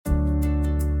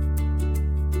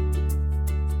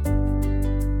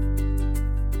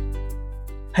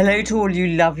Hello to all you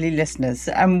lovely listeners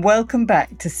and welcome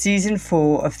back to Season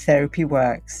 4 of Therapy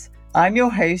Works. I'm your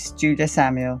host, Julia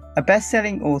Samuel, a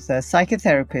best-selling author,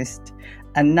 psychotherapist,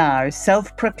 and now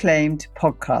self-proclaimed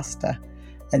podcaster.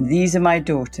 And these are my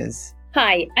daughters.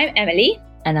 Hi, I'm Emily.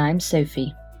 And I'm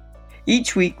Sophie.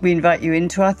 Each week we invite you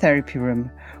into our therapy room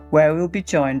where we'll be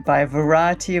joined by a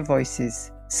variety of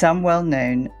voices, some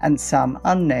well-known and some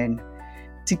unknown.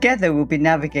 Together we'll be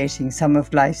navigating some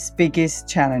of life's biggest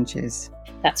challenges.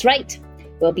 That's right.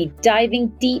 We'll be diving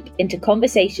deep into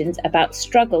conversations about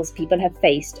struggles people have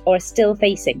faced or are still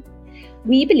facing.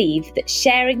 We believe that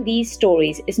sharing these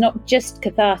stories is not just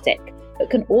cathartic, but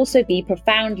can also be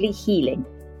profoundly healing.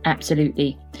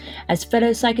 Absolutely. As fellow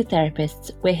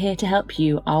psychotherapists, we're here to help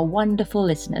you, our wonderful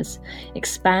listeners,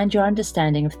 expand your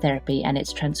understanding of therapy and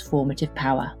its transformative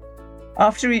power.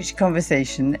 After each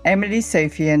conversation, Emily,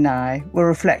 Sophie and I will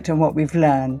reflect on what we've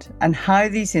learned and how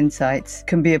these insights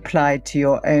can be applied to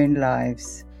your own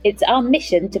lives. It's our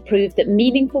mission to prove that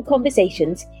meaningful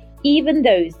conversations, even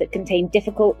those that contain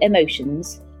difficult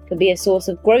emotions, can be a source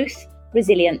of growth,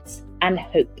 resilience and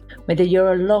hope. Whether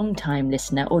you're a long-time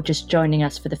listener or just joining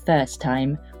us for the first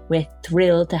time, we're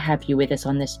thrilled to have you with us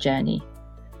on this journey.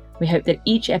 We hope that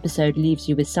each episode leaves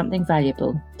you with something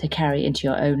valuable to carry into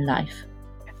your own life.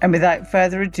 And without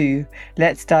further ado,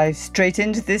 let's dive straight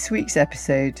into this week's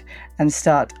episode and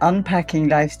start unpacking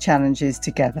life's challenges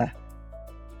together.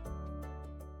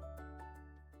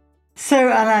 So,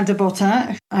 Alain de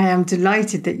Botton, I am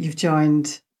delighted that you've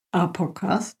joined our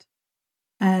podcast.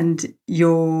 And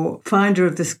you're founder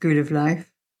of the School of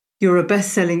Life. You're a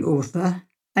best-selling author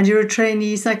and you're a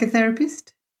trainee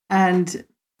psychotherapist. And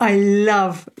I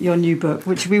love your new book,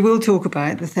 which we will talk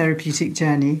about, The Therapeutic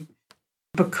Journey,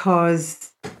 because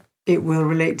it will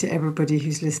relate to everybody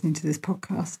who's listening to this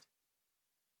podcast.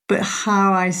 But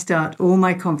how I start all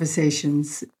my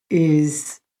conversations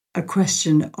is a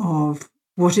question of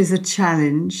what is a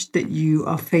challenge that you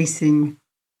are facing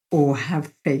or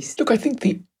have faced? Look, I think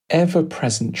the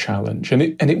ever-present challenge, and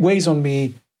it weighs on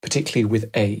me, particularly with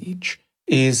age,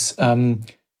 is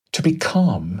to be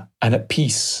calm and at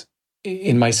peace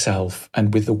in myself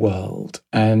and with the world,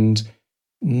 and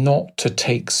not to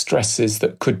take stresses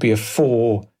that could be a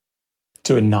 4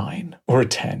 to a 9 or a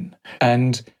 10.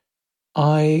 And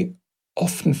I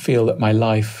often feel that my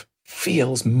life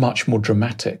feels much more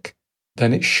dramatic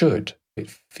than it should. It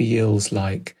feels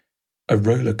like a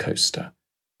roller coaster.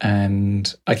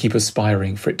 And I keep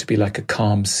aspiring for it to be like a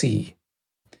calm sea.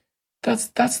 That's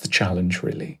the challenge,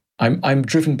 really. I'm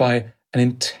driven by an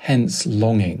intense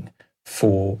longing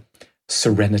for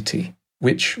serenity,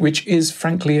 which is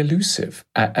frankly elusive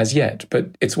as yet, but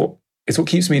it's what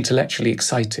keeps me intellectually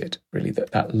excited, really,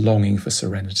 that longing for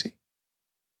serenity.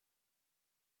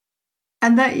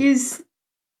 And that is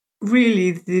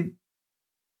really the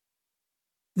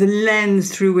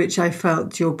lens through which I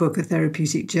felt your book, A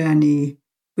Therapeutic Journey,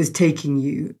 was taking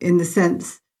you, in the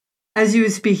sense, as you were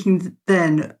speaking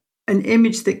then, an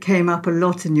image that came up a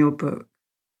lot in your book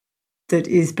that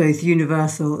is both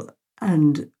universal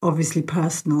and obviously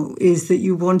personal is that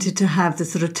you wanted to have the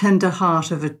sort of tender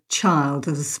heart of a child,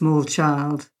 of a small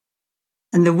child,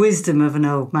 and the wisdom of an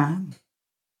old man.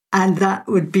 And that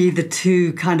would be the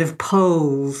two kind of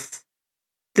poles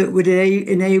that would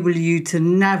enable you to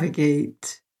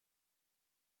navigate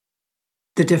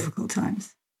the difficult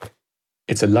times.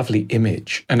 It's a lovely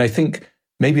image. And I think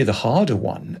maybe the harder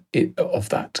one of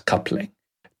that coupling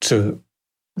to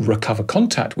recover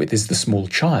contact with is the small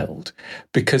child,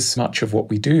 because much of what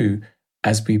we do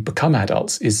as we become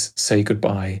adults is say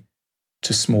goodbye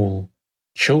to small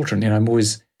children. I'm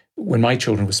always, when my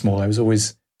children were small, I was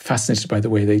always fascinated by the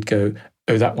way they'd go,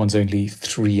 oh, that one's only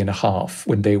 3.5,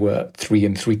 when they were 3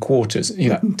 3/4.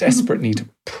 That desperate need to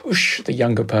push the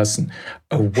younger person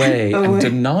away and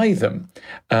deny them.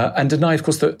 And deny, of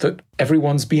course, that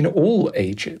everyone's been all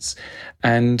ages.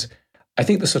 And I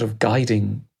think the sort of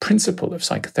guiding principle of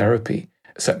psychotherapy,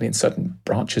 certainly in certain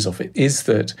branches of it, is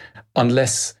that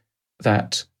unless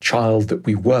that child that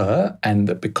we were, and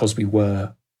that because we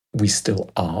were, we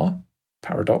still are,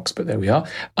 paradox, but there we are,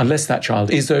 unless that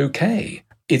child is okay,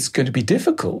 it's going to be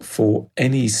difficult for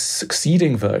any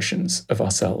succeeding versions of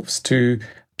ourselves to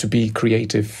be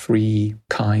creative, free,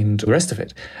 kind, the rest of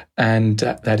it. And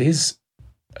that is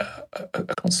a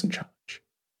constant challenge.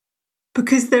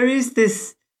 Because there is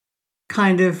this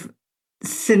kind of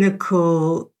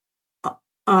cynical,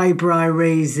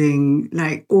 eyebrow-raising,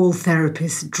 like all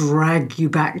therapists drag you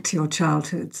back to your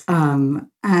childhood.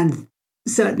 And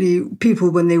certainly people,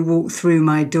 when they walk through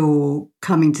my door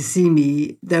coming to see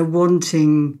me, they're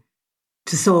wanting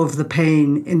to solve the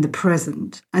pain in the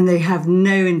present, and they have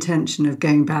no intention of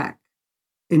going back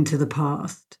into the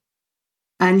past.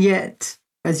 And yet,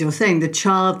 as you're saying, the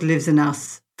child lives in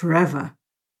us forever.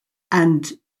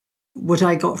 And what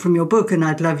I got from your book, and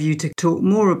I'd love you to talk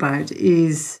more about,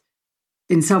 is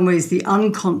in some ways the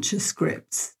unconscious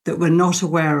scripts that we're not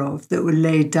aware of, that were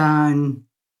laid down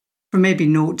from maybe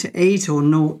 0 to 8 or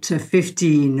 0 to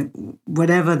 15,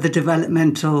 whatever the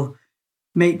developmental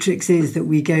matrix is that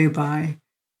we go by.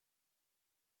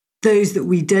 Those that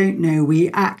we don't know, we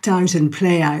act out and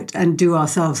play out and do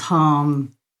ourselves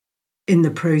harm in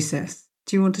the process.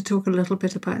 Do you want to talk a little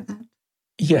bit about that?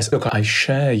 Yes, look, I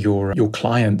share your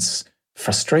client's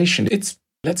frustration. It's,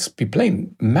 let's be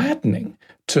plain, maddening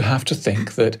to have to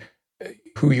think that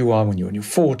who you are when you're in your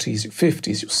 40s, your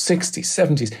 50s, your 60s,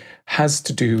 70s has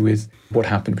to do with what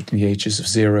happened between the ages of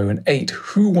 0 and 8.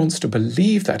 Who wants to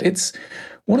believe that? It's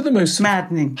one of the most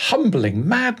humbling,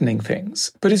 maddening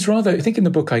things. But it's rather, I think in the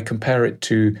book I compare it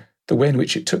to the way in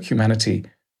which it took humanity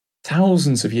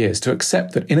thousands of years to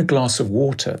accept that in a glass of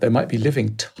water there might be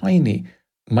living tiny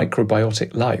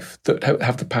microbiotic life that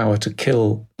have the power to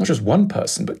kill not just one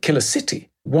person, but kill a city.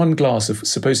 One glass of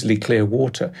supposedly clear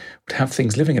water would have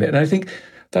things living in it. And I think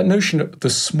that notion of the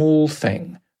small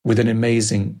thing with an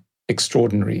amazing,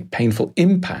 extraordinary, painful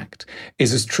impact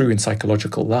is as true in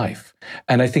psychological life.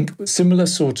 And I think similar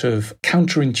sort of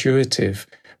counterintuitive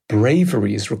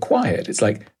bravery is required. It's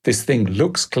like, this thing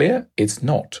looks clear, it's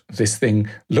not. This thing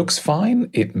looks fine,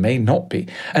 it may not be.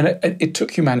 And it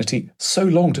took humanity so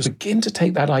long to begin to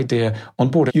take that idea on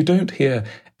board. You don't hear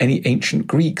any ancient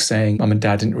Greek saying, Mum and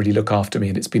Dad didn't really look after me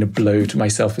and it's been a blow to my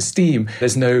self-esteem.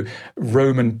 There's no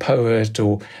Roman poet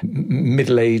or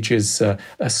Middle Ages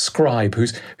a scribe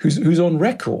who's on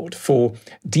record for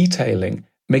detailing,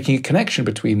 making a connection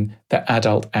between their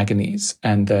adult agonies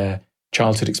and their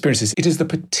childhood experiences. It is the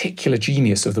particular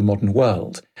genius of the modern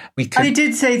world. They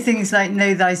did say things like,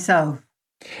 know thyself.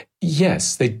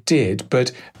 Yes, they did,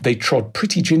 but they trod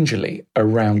pretty gingerly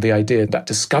around the idea that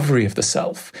discovery of the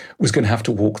self was going to have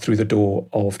to walk through the door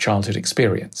of childhood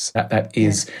experience. That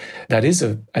is,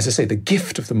 as I say, the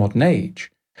gift of the modern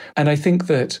age. And I think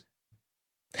that,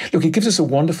 look, it gives us a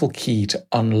wonderful key to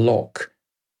unlock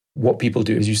what people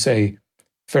do. As you say,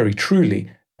 very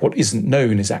truly, what isn't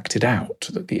known is acted out,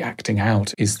 that the acting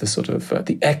out is the sort of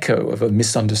the echo of a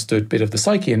misunderstood bit of the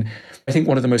psyche. And I think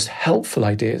one of the most helpful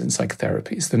ideas in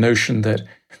psychotherapy is the notion that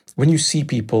when you see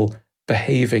people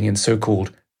behaving in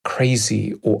so-called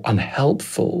crazy or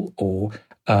unhelpful or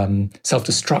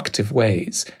self-destructive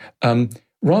ways,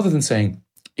 rather than saying,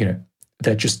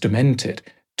 they're just demented,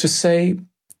 to say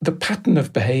the pattern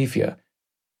of behavior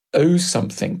owes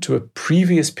something to a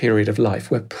previous period of life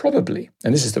where probably,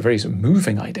 and this is the very sort of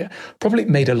moving idea, probably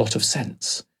made a lot of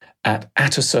sense at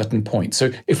a certain point.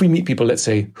 So if we meet people, let's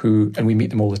say, and we meet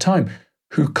them all the time,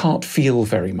 who can't feel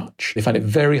very much, they find it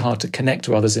very hard to connect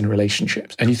to others in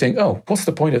relationships. And you think, oh, what's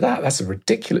the point of that? That's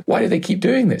ridiculous. Why do they keep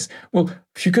doing this? Well,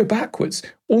 if you go backwards,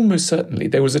 almost certainly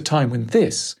there was a time when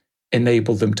this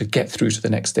enabled them to get through to the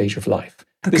next stage of life.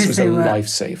 This was a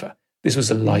lifesaver. This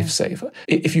was a lifesaver.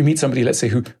 If you meet somebody, let's say,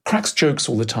 who cracks jokes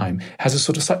all the time, has a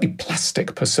sort of slightly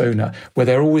plastic persona where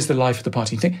they're always the life of the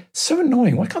party, you think, so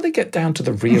annoying. Why can't they get down to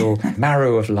the real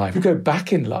marrow of life? You go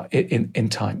back in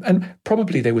time. And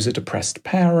probably there was a depressed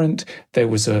parent, there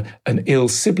was an ill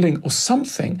sibling or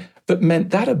something that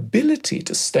meant that ability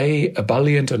to stay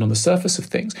ebullient and on the surface of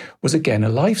things was, again, a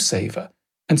lifesaver.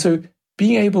 And so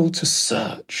being able to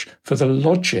search for the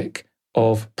logic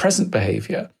of present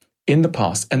behavior in the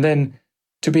past, and then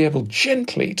to be able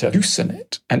gently to loosen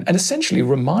it and essentially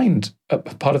remind a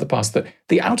part of the past that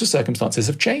the outer circumstances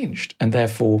have changed and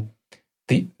therefore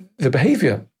the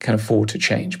behavior can afford to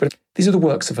change. But these are the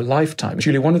works of a lifetime.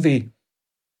 Julie, one of the,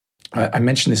 I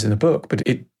mentioned this in the book, but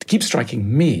it keeps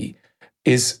striking me,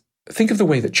 is think of the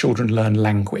way that children learn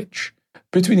language.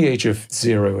 Between the age of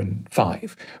 0 and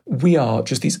 5, we are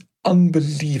just these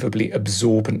unbelievably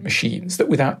absorbent machines that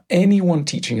without anyone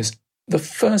teaching us the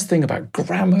first thing about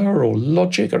grammar or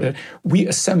logic, we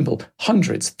assemble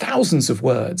hundreds, thousands of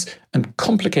words and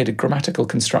complicated grammatical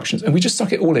constructions, and we just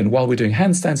suck it all in while we're doing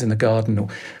handstands in the garden or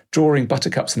drawing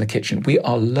buttercups in the kitchen. We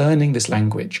are learning this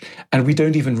language, and we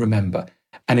don't even remember.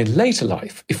 And in later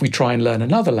life, if we try and learn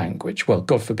another language, well,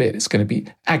 God forbid, it's going to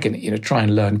be agony. Try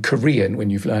and learn Korean when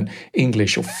you've learned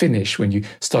English, or Finnish when you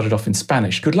started off in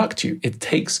Spanish. Good luck to you. It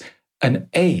takes an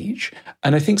age.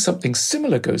 And I think something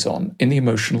similar goes on in the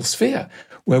emotional sphere,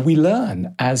 where we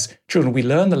learn as children, we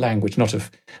learn the language, not of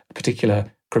a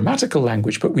particular grammatical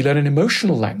language, but we learn an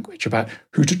emotional language about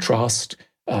who to trust,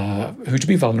 who to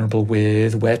be vulnerable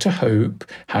with, where to hope,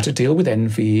 how to deal with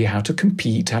envy, how to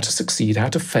compete, how to succeed, how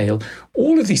to fail.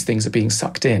 All of these things are being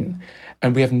sucked in.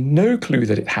 And we have no clue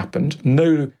that it happened,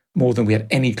 no more than we had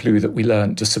any clue that we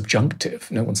learned the subjunctive.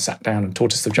 No one sat down and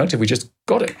taught us subjunctive. We just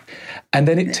got it. And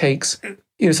then it takes,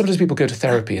 sometimes people go to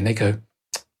therapy and they go,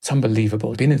 it's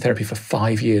unbelievable. I've been in therapy for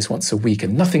 5 years, once a week,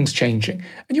 and nothing's changing.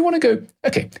 And you want to go,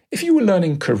 okay, if you were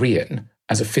learning Korean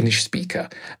as a Finnish speaker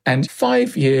and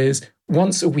 5 years,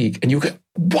 once a week, and you go,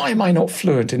 why am I not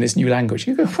fluent in this new language?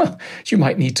 You go, well, you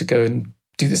might need to go and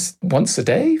do this once a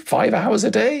day, 5 hours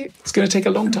a day. It's going to take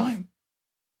a long time.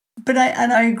 But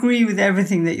I agree with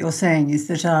everything that you're saying, is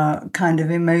that our kind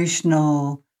of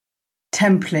emotional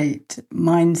template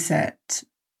mindset,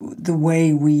 the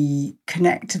way we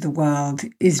connect to the world,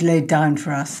 is laid down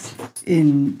for us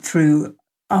through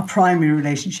our primary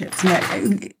relationships,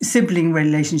 sibling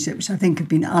relationships, which I think have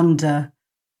been under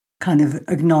kind of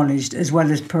acknowledged, as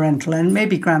well as parental and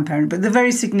maybe grandparent, but the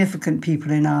very significant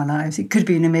people in our lives. It could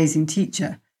be an amazing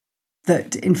teacher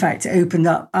that, in fact, opened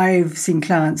up. I've seen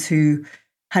clients who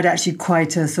had actually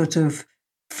quite a sort of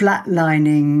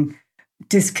flatlining,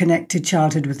 disconnected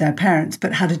childhood with their parents,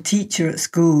 but had a teacher at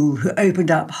school who opened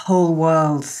up whole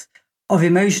worlds of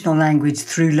emotional language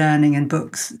through learning and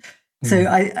books. So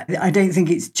I don't think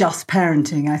it's just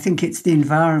parenting. I think it's the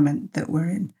environment that we're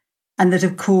in. And that,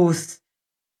 of course,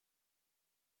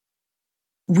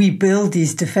 we build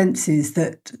these defenses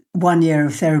that 1 year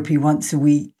of therapy once a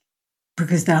week,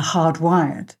 because they're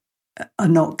hardwired, are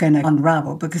not going to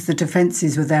unravel, because the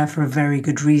defenses were there for a very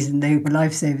good reason. They were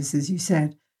lifesavers, as you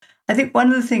said. I think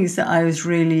one of the things that I was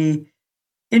really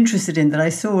interested in, that I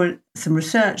saw some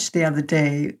research the other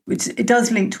day, which it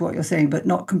does link to what you're saying, but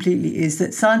not completely, is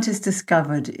that scientists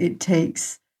discovered it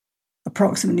takes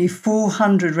approximately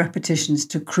 400 repetitions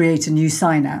to create a new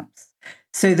synapse,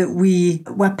 so that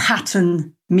we're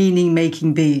pattern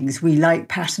meaning-making beings. We like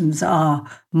patterns. Our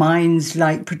minds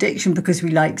like prediction because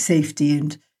we like safety.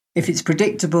 And if it's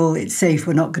predictable, it's safe.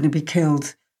 We're not going to be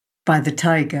killed by the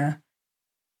tiger.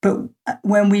 But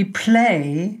when we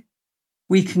play,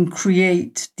 we can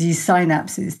create these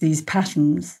synapses, these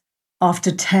patterns,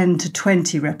 after 10 to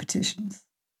 20 repetitions.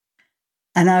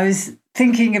 And I was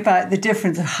thinking about the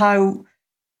difference of how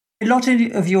a lot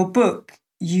of your book,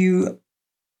 you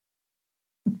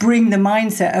bring the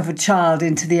mindset of a child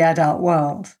into the adult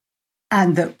world,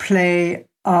 and that play,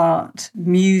 art,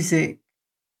 music,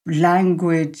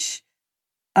 language,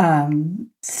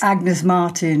 Agnes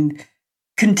Martin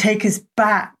can take us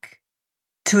back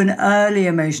to an early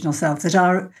emotional self,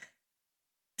 so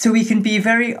we can be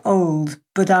very old,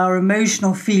 but our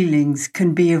emotional feelings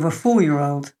can be of a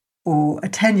 4-year-old or a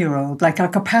 10-year-old. Like, our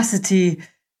capacity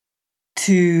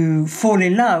to fall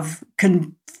in love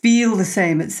can feel the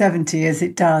same at 70 as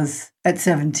it does at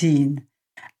 17.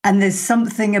 And there's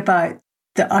something about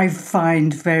that I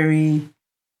find very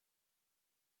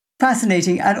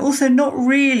fascinating and also not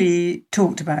really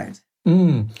talked about.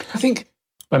 I think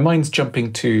my mind's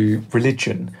jumping to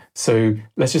religion. So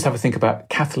let's just have a think about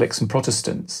Catholics and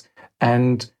Protestants.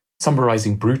 And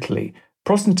summarising brutally,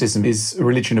 Protestantism is a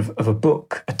religion of a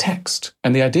book, a text.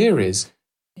 And the idea is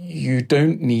you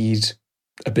don't need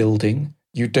a building,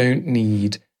 you don't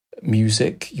need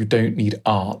music, you don't need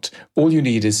art. All you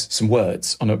need is some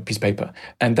words on a piece of paper,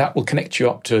 and that will connect you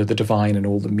up to the divine and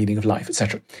all the meaning of life,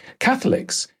 etc.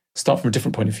 Catholics start from a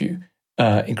different point of view.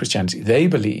 In Christianity, they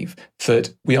believe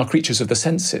that we are creatures of the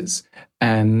senses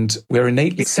and we're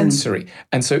innately sensory.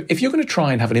 And so if you're going to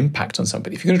try and have an impact on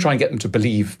somebody, if you're going to try and get them to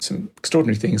believe some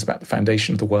extraordinary things about the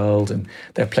foundation of the world and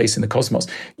their place in the cosmos,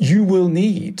 you will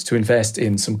need to invest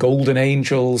in some golden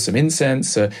angels, some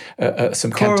incense, some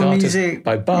cantatas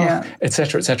by Bach,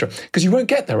 etc., because you won't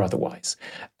get there otherwise.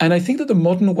 And I think that the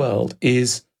modern world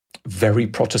is very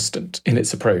Protestant in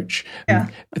its approach,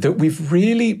 that we've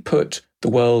really put the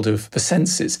world of the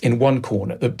senses in one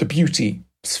corner, the beauty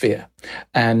sphere.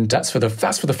 And that's for the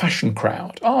fashion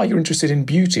crowd. You're interested in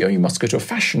beauty. You must go to a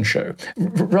fashion show.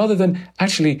 Rather than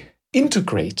actually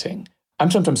integrating. I'm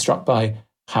sometimes struck by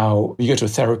how you go to a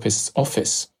therapist's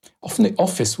office. Often the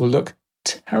office will look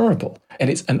terrible. And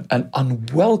it's an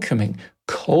unwelcoming,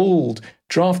 cold,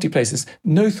 drafty places.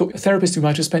 No thought. A therapist who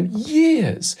might have spent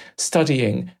years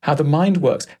studying how the mind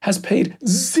works has paid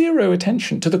zero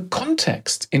attention to the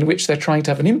context in which they're trying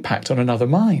to have an impact on another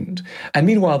mind. And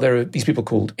meanwhile, there are these people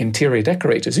called interior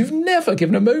decorators who've never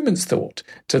given a moment's thought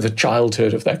to the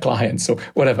childhood of their clients or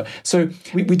whatever. So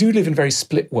we do live in very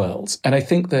split worlds. And I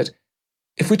think that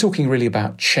if we're talking really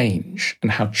about change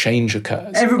and how change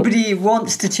occurs... Everybody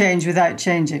wants to change without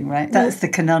changing, right? That's the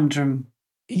conundrum.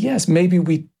 Yes, maybe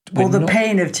or the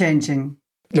pain of changing.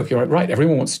 look, you're right,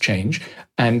 everyone wants to change,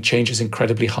 and change is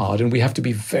incredibly hard, and we have to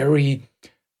be very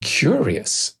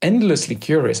curious, endlessly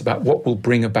curious about what will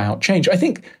bring about change. I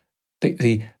think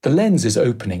the lens is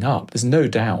opening up. There's no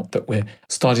doubt that we're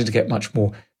starting to get much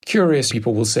more curious.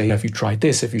 People will say, have you tried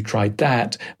this? Have you tried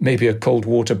that? Maybe a cold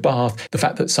water bath. The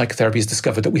fact that psychotherapy has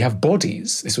discovered that we have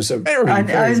bodies. This was a very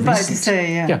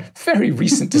very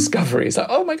recent discovery. It's like,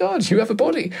 oh my God, you have a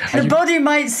body. The body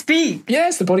might speak.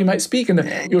 Yes, the body might speak,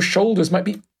 and your shoulders might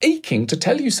be aching to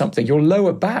tell you something. Your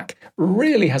lower back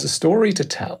really has a story to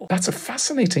tell. That's a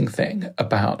fascinating thing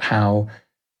about how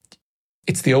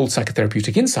it's the old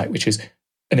psychotherapeutic insight, which is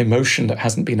an emotion that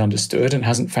hasn't been understood and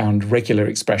hasn't found regular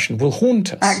expression will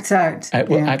haunt us. Act out. It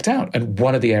will act out. And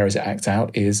one of the areas it acts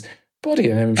out is body.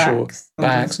 And I'm sure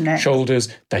backs, shoulders,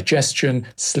 digestion,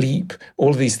 sleep,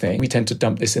 all of these things. We tend to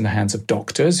dump this in the hands of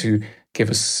doctors who give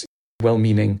us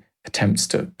well-meaning attempts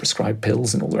to prescribe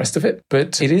pills and all the rest of it.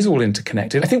 But it is all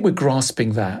interconnected. I think we're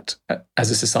grasping that as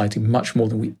a society much more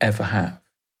than we ever have.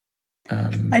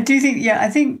 I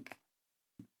think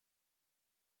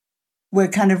we're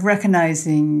kind of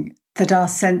recognizing that our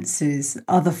senses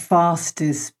are the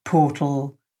fastest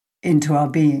portal into our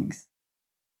beings.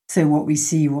 So what we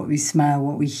see, what we smell,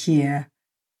 what we hear,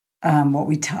 what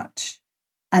we touch,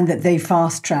 and that they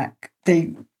fast track,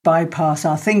 they bypass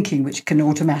our thinking, which can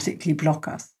automatically block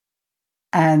us.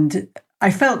 And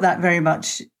I felt that very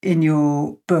much in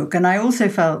your book. And I also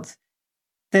felt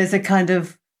there's a kind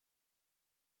of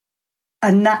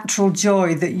a natural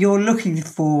joy that you're looking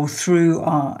for through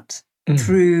art.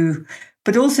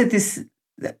 But also this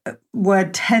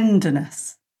word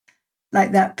tenderness,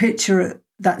 like that picture,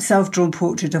 that self-drawn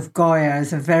portrait of Goya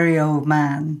as a very old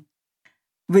man,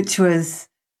 which was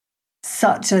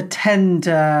such a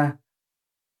tender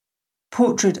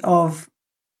portrait of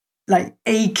like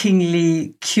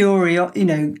aching curiosity,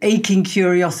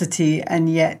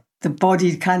 and yet the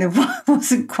body kind of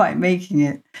wasn't quite making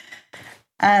it.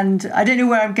 And I don't know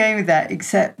where I'm going with that,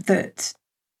 except that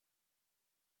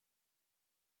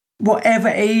whatever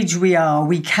age we are,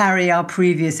 we carry our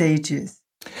previous ages.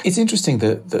 It's interesting,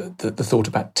 the thought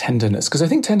about tenderness, because I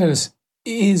think tenderness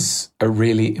is a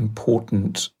really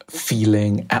important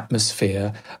feeling,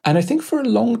 atmosphere. And I think for a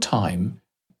long time,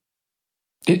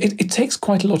 it takes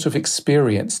quite a lot of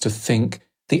experience to think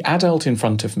the adult in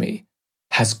front of me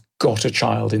has got a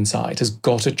child inside, has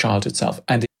got a child itself,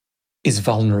 and is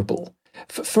vulnerable.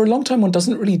 For a long time, one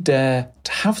doesn't really dare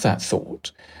to have that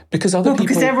thought. Because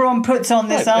because everyone puts on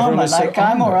this armour, like,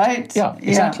 I'm all right. Yeah,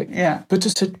 exactly. Yeah. But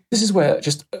this is where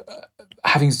just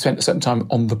having spent a certain time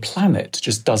on the planet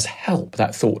just does help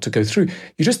that thought to go through.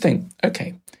 You just think, okay,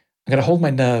 I'm going to hold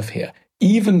my nerve here.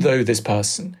 Even though this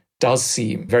person does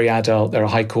seem very adult, they're a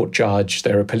high court judge,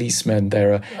 they're a policeman,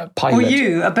 they're a pilot. Or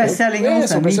you, a best-selling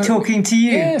author, me talking to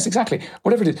you. Yes, exactly.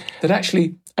 Whatever it is. That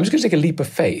actually, I'm just going to take a leap of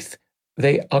faith.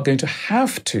 They are going to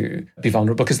have to be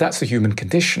vulnerable because that's the human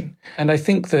condition. And I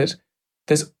think that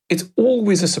it's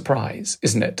always a surprise,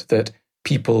 isn't it, that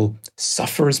people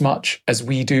suffer as much as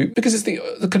we do, because it's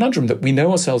the conundrum that we know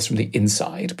ourselves from the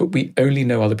inside, but we only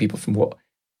know other people from what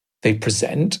they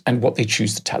present and what they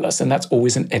choose to tell us. And that's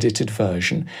always an edited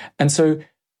version. And so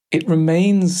it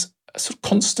remains a sort of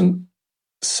constant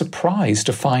surprise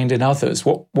to find in others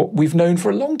what we've known for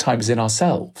a long time is in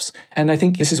ourselves. And I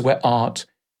think this is where art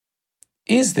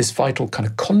is this vital kind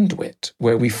of conduit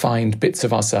where we find bits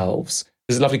of ourselves.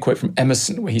 There's a lovely quote from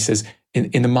Emerson where he says,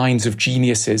 in the minds of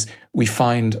geniuses, we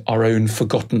find our own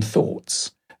forgotten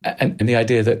thoughts. And the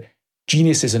idea that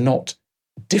geniuses are not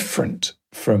different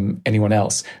from anyone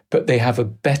else, but they have a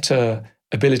better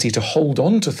ability to hold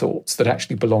on to thoughts that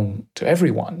actually belong to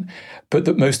everyone, but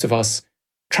that most of us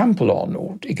trample on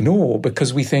or ignore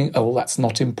because we think, oh, well, that's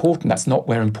not important. That's not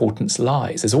where importance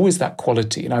lies. There's always that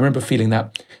quality. And I remember feeling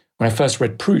that when I first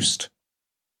read Proust.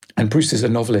 And Proust is a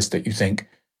novelist that you think,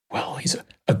 well, he's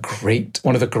a great,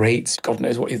 one of the greats. God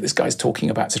knows what this guy's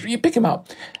talking about. So you pick him up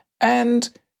and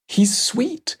he's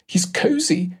sweet. He's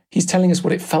cozy. He's telling us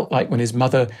what it felt like when his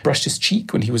mother brushed his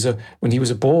cheek when he was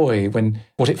a boy,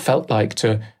 what it felt like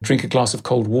to drink a glass of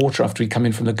cold water after he'd come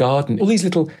in from the garden. All these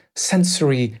little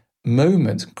sensory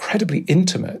moments, incredibly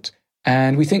intimate.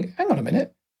 And we think, hang on a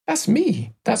minute, that's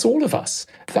me. That's all of us.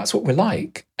 That's what we're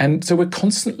like. And so we're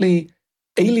constantly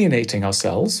alienating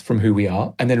ourselves from who we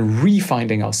are and then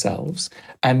refinding ourselves.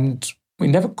 And we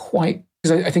never quite,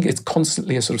 because I think it's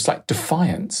constantly a sort of slight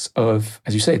defiance of,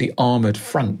 as you say, the armoured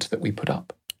front that we put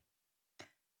up.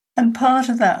 And part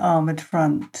of that armoured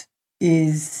front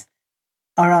is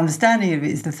our understanding of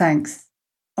it is the thanks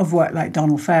of work like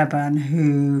Donald Fairbairn,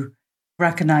 who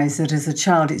recognised that as a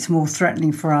child it's more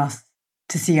threatening for us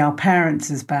to see our parents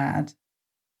as bad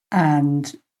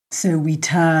And so we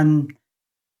turn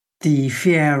the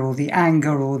fear or the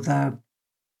anger or the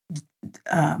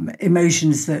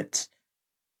emotions that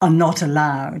are not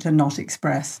allowed and not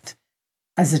expressed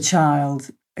as a child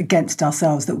against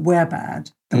ourselves, that we're bad,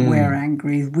 that we're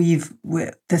angry.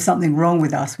 There's something wrong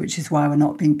with us, which is why we're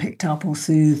not being picked up or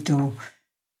soothed. And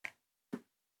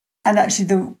actually,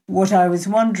 what I was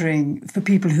wondering for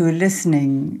people who are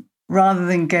listening, rather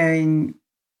than going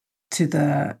to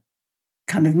the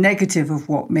kind of negative of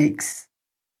what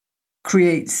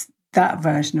creates that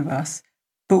version of us,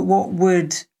 but what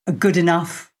would a good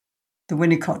enough, the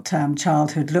Winnicott term,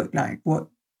 childhood look like? What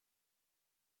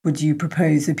would you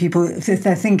propose that people, if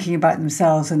they're thinking about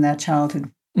themselves and their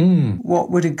childhood,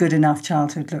 what would a good enough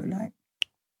childhood look like?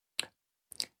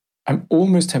 I'm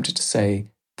almost tempted to say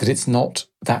that it's not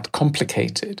that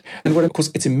complicated. And of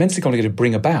course, it's immensely complicated to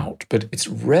bring about, but it's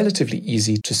relatively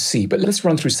easy to see. But let's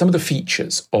run through some of the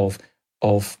features of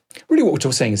really what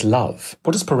we're saying is love.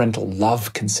 What does parental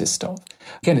love consist of?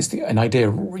 Again, it's an idea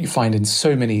you find in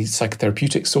so many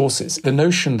psychotherapeutic sources. The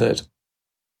notion that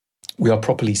we are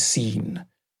properly seen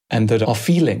and that our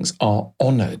feelings are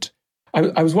honoured.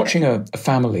 I was watching a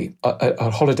family, a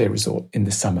holiday resort in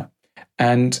the summer,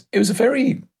 and it was a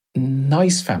very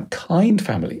nice family, kind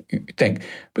family, you'd think.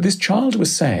 But this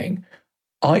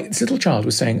little child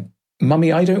was saying,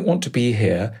 Mummy, I don't want to be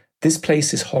here. This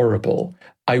place is horrible.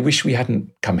 I wish we hadn't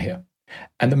come here.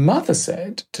 And the mother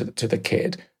said to the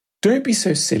kid, don't be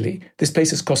so silly. This place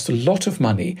has cost a lot of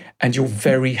money and you're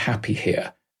very happy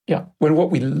here. Yeah. When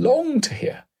what we long to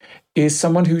hear is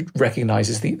someone who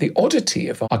recognizes the oddity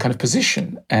of our kind of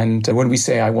position. And when we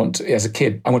say, as a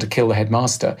kid, I want to kill the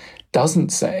headmaster, doesn't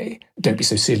say, don't be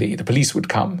so silly, the police would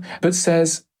come, but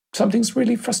says, something's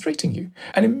really frustrating you.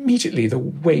 And immediately the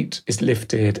weight is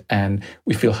lifted and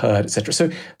we feel heard,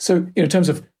 etc. So in terms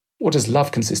of what does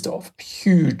love consist of, a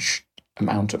huge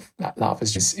amount of that love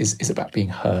is about being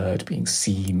heard, being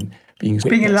seen, being witnessed.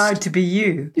 Being allowed to be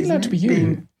you. Being allowed to be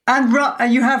you.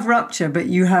 And you have rupture, but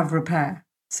you have repair.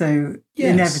 So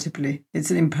inevitably, it's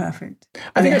imperfect.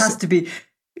 And it has to be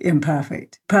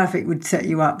imperfect. Perfect would set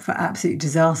you up for absolute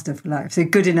disaster for life. So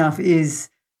good enough is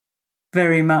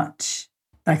very much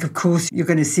like, of course, you're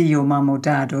going to see your mum or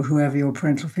dad or whoever your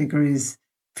parental figure is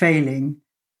failing,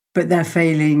 but they're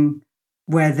failing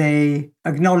where they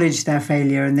acknowledge their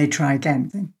failure and they try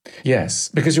again. Yes,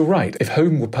 because you're right. If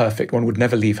home were perfect, one would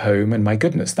never leave home, and my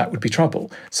goodness, that would be trouble.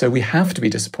 So we have to be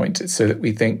disappointed so that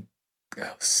we think,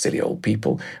 oh, silly old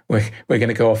people, we're going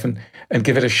to go off and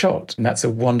give it a shot. And that's a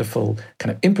wonderful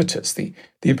kind of impetus, the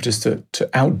impetus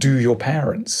to outdo your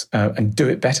parents and do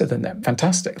it better than them.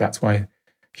 Fantastic. That's why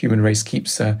human race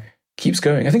keeps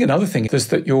going. I think another thing is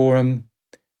that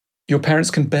your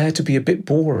parents can bear to be a bit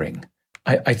boring.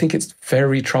 I think it's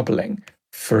very troubling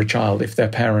for a child if their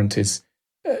parent is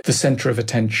the center of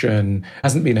attention,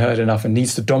 hasn't been heard enough and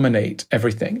needs to dominate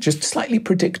everything. Just slightly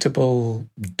predictable,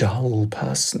 dull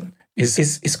person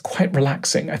is quite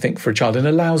relaxing, I think, for a child, and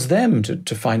allows them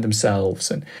to find themselves.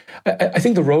 And I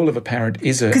think the role of a parent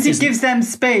is because it gives them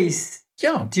space.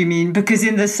 Yeah. Do you mean? Because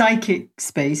in the psychic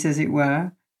space, as it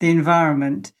were, the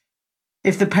environment,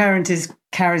 if the parent is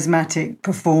charismatic,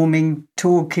 performing,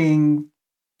 talking,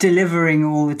 delivering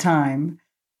all the time,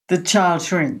 the child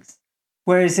shrinks.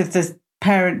 Whereas if the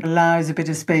parent allows a bit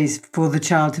of space for the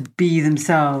child to be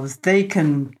themselves, they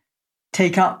can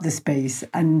take up the space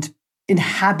and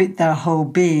inhabit their whole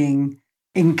being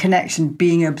in connection,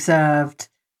 being observed,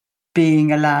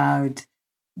 being allowed,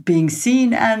 being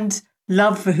seen and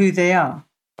loved for who they are.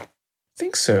 I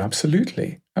think so,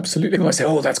 absolutely. Absolutely. They might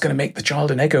say, that's going to make the child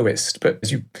an egoist. But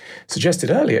as you suggested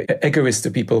earlier, egoists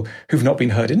are people who've not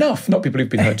been heard enough, not people who've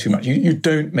been heard too much. You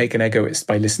don't make an egoist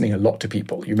by listening a lot to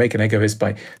people. You make an egoist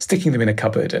by sticking them in a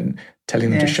cupboard and telling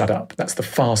them to shut up. That's the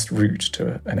fast route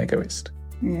to an egoist.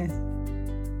 Yes.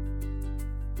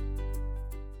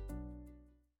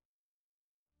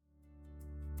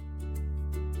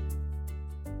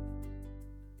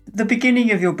 The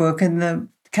beginning of your book and the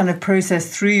kind of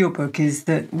process through your book is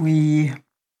that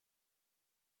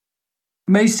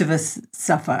most of us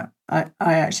suffer. I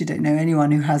actually don't know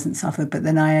anyone who hasn't suffered, but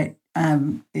then I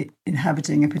am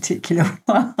inhabiting a particular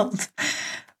world.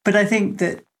 But I think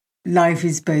that life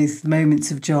is both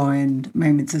moments of joy and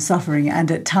moments of suffering. And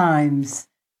at times,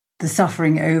 the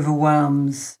suffering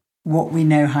overwhelms what we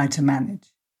know how to manage.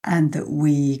 And that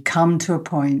we come to a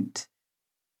point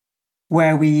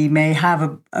where we may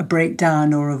have a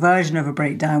breakdown or a version of a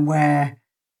breakdown where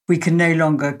we can no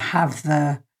longer have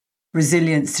the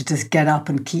resilience to just get up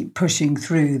and keep pushing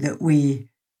through, that we're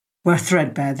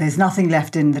threadbare. There's nothing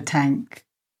left in the tank.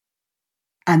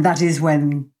 And that is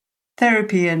when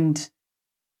therapy and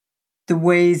the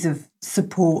ways of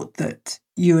support that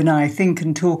you and I think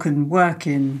and talk and work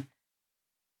in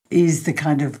is the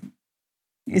kind of,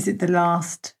 is it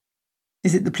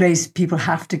the place people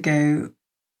have to go?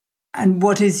 And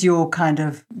what is your kind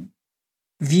of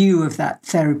view of that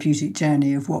therapeutic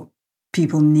journey of what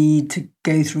people need to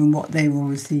go through and what they will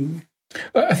receive?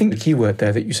 I think the key word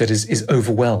there that you said is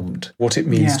overwhelmed, what it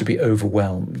means to be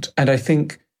overwhelmed. And I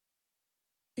think,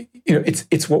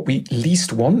 it's what we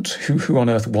least want. Who on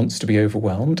earth wants to be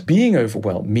overwhelmed? Being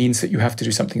overwhelmed means that you have to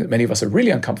do something that many of us are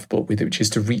really uncomfortable with, which is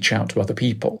to reach out to other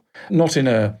people, not in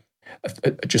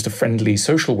just a friendly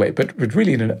social way, but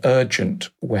really in an urgent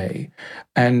way.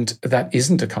 And that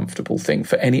isn't a comfortable thing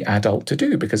for any adult to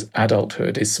do, because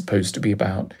adulthood is supposed to be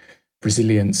about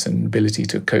resilience and ability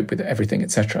to cope with everything,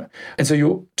 etc. And so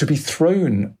you're to be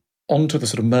thrown onto the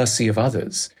sort of mercy of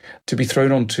others, to be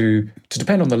thrown onto, to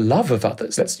depend on the love of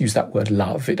others. Let's use that word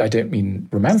love. I don't mean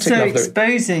romantic love. So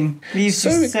exposing, leaves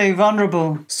you so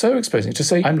vulnerable. So exposing, to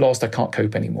say, I'm lost, I can't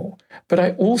cope anymore. But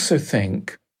I also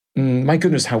think, my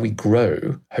goodness, how we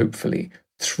grow, hopefully,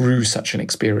 through such an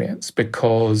experience.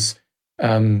 Because,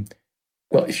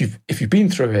 if you've been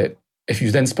through it, if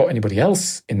you then spot anybody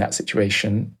else in that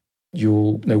situation,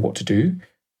 you'll know what to do.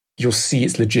 You'll see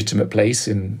its legitimate place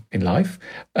in life.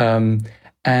 And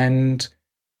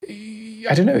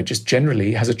I don't know, it just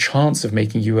generally has a chance of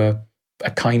making you a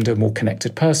kinder, more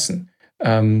connected person.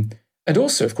 And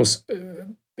also, of course,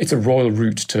 it's a royal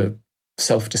route to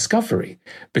self-discovery,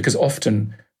 because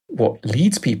often what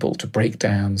leads people to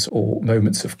breakdowns or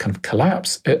moments of kind of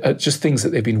collapse are just things that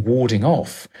they've been warding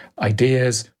off,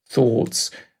 ideas, thoughts.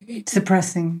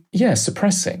 Suppressing. Yeah,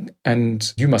 suppressing.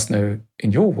 And you must know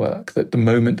in your work that the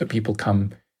moment that people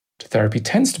come to therapy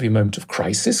tends to be a moment of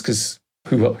crisis, because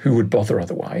who would bother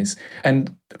otherwise?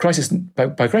 And crisis,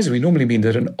 by crisis, we normally mean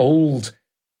that an old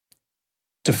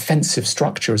defensive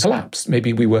structure has collapsed.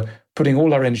 Maybe we were putting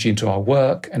all our energy into our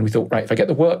work and we thought, right, if I get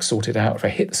the work sorted out, if I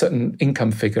hit a certain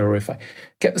income figure, or if I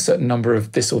get a certain number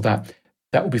of this or that,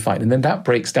 that will be fine. And then that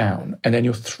breaks down. And then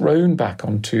you're thrown back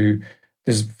onto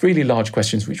there's really large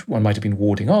questions which one might have been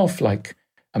warding off, like,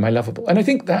 am I lovable? And I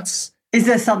think that's... Is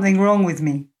there something wrong with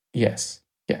me? Yes.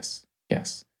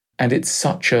 And it's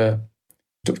such a...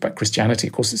 Talked about Christianity,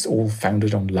 of course, it's all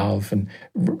founded on love and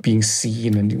being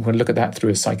seen, and you want to look at that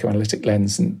through a psychoanalytic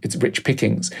lens, and it's rich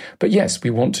pickings. But yes, we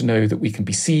want to know that we can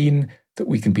be seen, that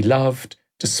we can be loved,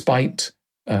 despite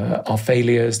our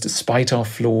failures, despite our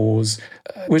flaws.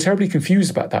 We're terribly confused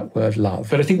about that word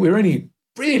love, but I think we're only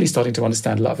really starting to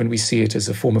understand love, and we see it as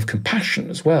a form of compassion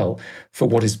as well for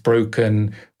what is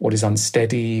broken, what is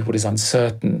unsteady, what is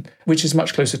uncertain, which is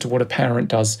much closer to what a parent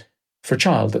does for a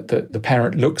child, that the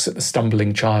parent looks at the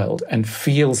stumbling child and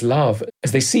feels love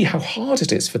as they see how hard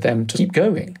it is for them to keep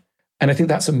going. And I think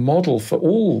that's a model for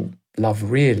all love,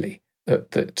 really. And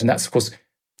that's, of course,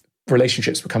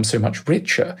 relationships become so much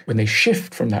richer when they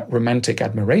shift from that romantic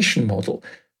admiration model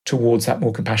towards that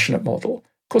more compassionate model.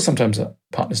 Of course, sometimes our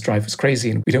partners drive us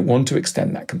crazy and we don't want to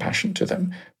extend that compassion to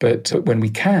them. But when we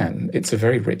can, it's a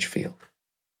very rich field.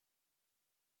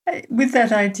 With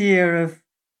that idea of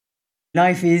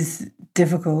life is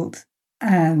difficult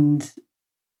and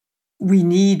we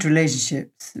need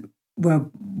relationships, we're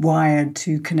wired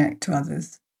to connect to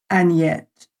others. And yet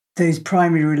those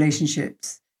primary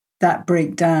relationships that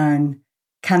break down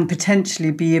can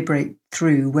potentially be a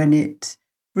breakthrough when it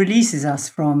releases us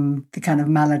from the kind of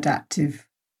maladaptive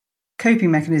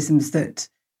coping mechanisms that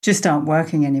just aren't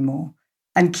working anymore,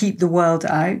 and keep the world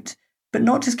out, but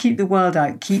not just keep the world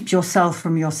out, keep yourself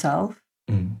from yourself.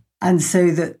 And so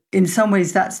that in some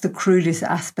ways, that's the cruelest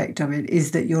aspect of it,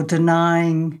 is that you're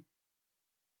denying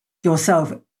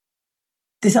yourself.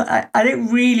 I don't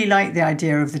really like the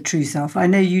idea of the true self. I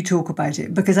know you talk about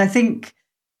it, because I think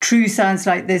true sounds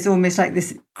like there's almost like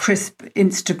this crisp,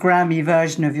 Instagrammy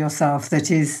version of yourself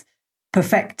that is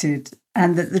perfected,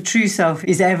 and that the true self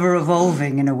is ever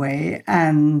evolving in a way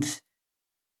and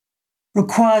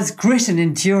requires grit and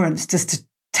endurance just to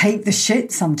take the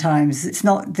shit sometimes. It's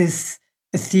not this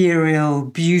ethereal,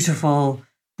 beautiful,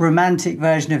 romantic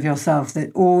version of yourself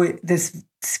this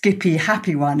skippy,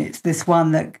 happy one. It's this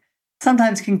one that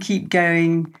sometimes can keep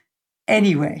going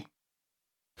anyway.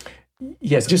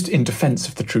 Yes, just in defense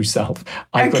of the true self,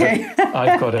 I've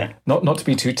got to, not to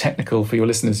be too technical for your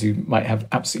listeners who might have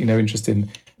absolutely no interest in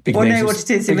big names. Know what it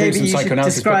is, so maybe you should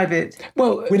describe it.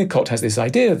 Well, Winnicott has this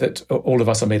idea that all of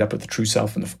us are made up of the true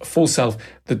self and the false self,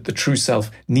 that the true self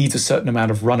needs a certain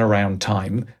amount of runaround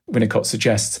time, Winnicott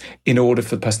suggests, in order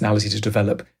for the personality to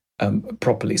develop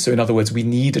properly. So in other words, we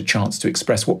need a chance to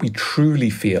express what we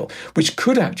truly feel, which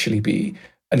could actually be,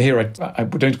 and here I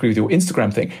don't agree with your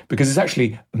Instagram thing, because it's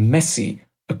actually messy,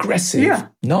 aggressive,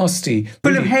 nasty,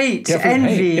 full of hate,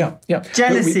 envy,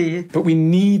 jealousy. But we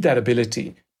need that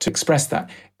ability to express that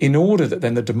in order that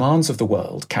then the demands of the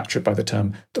world, captured by the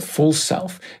term the false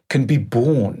self, can be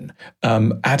borne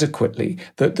adequately.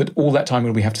 That all that time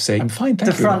when we have to say, I'm fine,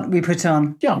 thank you. The front we put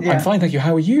on. Yeah, I'm fine, thank you.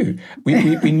 How are you?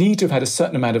 We need to have had a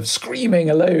certain amount of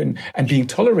screaming alone and being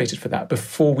tolerated for that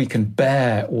before we can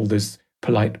bear all those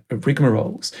polite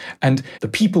rigmaroles. And the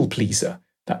people pleaser,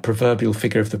 that proverbial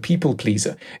figure of the people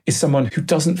pleaser, is someone who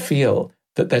doesn't feel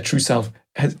that their true self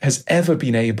has ever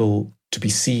been able to be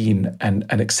seen and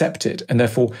accepted, and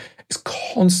therefore is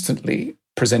constantly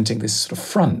presenting this sort of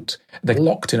front. They're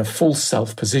locked in a false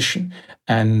self position,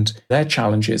 and their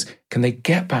challenge is, can they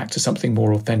get back to something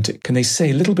more authentic? Can they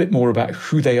say a little bit more about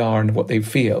who they are and what they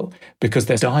feel, because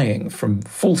they're dying from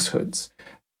falsehoods?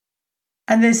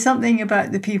 And there's something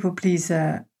about the people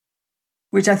pleaser,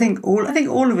 which I think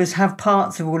all of us have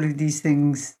parts of all of these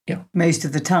things most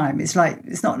of the time. It's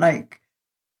not like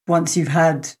once you've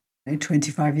had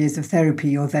 25 years of therapy,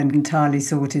 you're then entirely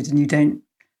sorted and you don't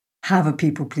have a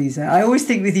people pleaser. I always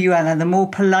think with you, Alain, the more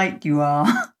polite you are,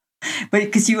 but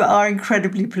because you are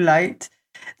incredibly polite,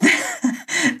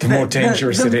 the more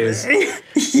dangerous it is.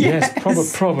 Yes,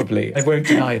 probably. I won't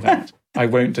deny that.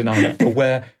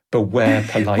 Beware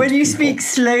polite when you people. Speak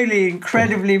slowly,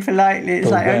 incredibly politely, it's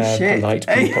beware oh shit. Polite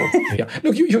people.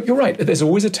 Look, you're right. There's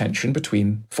always a tension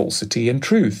between falsity and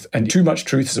truth, and too much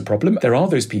truth is a problem. There are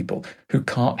those people who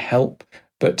can't help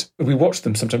but, we watch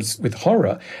them sometimes with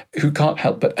horror, who can't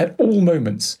help but at all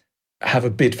moments have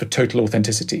a bid for total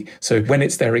authenticity. So when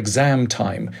it's their exam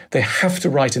time, they have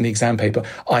to write in the exam paper,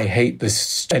 I hate this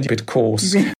stupid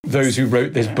course. Those who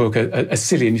wrote this book are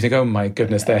silly. And you think, oh my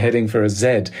goodness, they're heading for a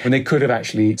Z. When they could have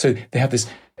actually... So they have this,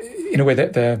 in a way,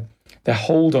 that their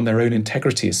hold on their own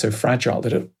integrity is so fragile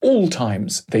that at all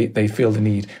times they feel the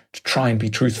need to try and be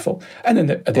truthful. And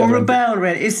then or rebel,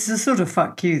 really. It's a sort of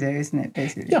fuck you, though, isn't it,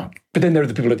 basically? Yeah. But then there are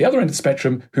the people at the other end of the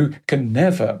spectrum who can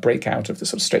never break out of the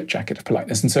sort of straitjacket of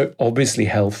politeness. And so obviously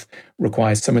health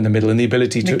requires somewhere in the middle and the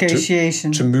ability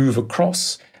to move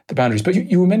across the boundaries. But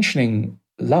you were mentioning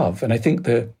love. And I think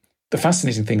the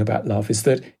fascinating thing about love is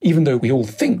that even though we all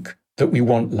think that we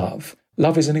want love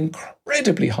is an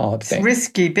incredibly hard thing. It's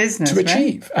risky business, to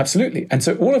achieve. Right? Absolutely. And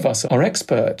so all of us are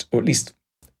expert, or at least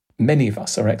many of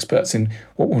us are experts in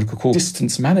what one could call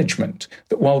distance management,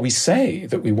 that while we say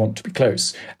that we want to be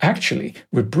close, actually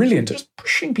we're brilliant at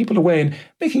pushing people away and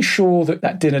making sure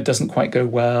that dinner doesn't quite go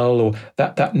well, or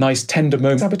that nice tender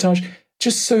moment sabotage,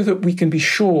 just so that we can be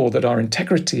sure that our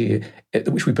integrity,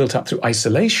 which we built up through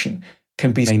isolation,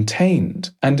 can be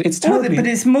maintained. And it's terribly... But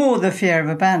it's more the fear of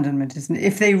abandonment, isn't it?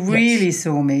 If they really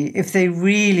saw me, if they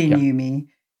really knew me,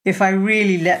 if I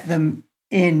really let them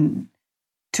in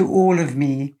to all of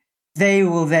me, they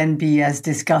will then be as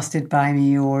disgusted by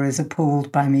me or as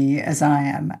appalled by me as I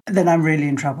am. Then I'm really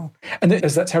in trouble. And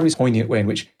there's that terribly poignant way in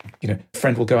which, a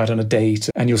friend will go out on a date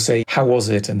and you'll say, how was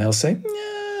it? And they'll say,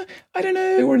 I don't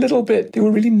know, they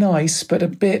were really nice, but a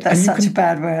bit... That's such a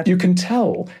bad word. You can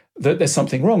tell that there's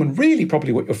something wrong. And really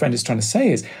probably what your friend is trying to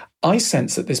say is, I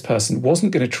sense that this person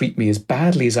wasn't going to treat me as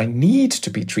badly as I need to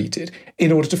be treated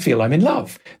in order to feel I'm in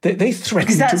love. They threaten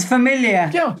because that's familiar.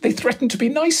 Yeah, they threaten to be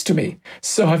nice to me.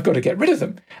 So I've got to get rid of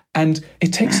them. And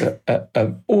it takes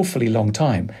an awfully long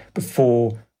time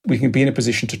before we can be in a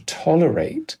position to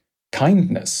tolerate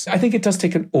kindness. I think it does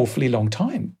take an awfully long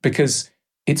time because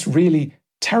it's really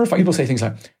terrifying. People say things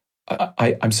like,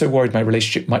 I'm so worried my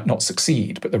relationship might not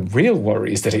succeed, but the real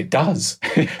worry is that it does.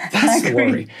 That's the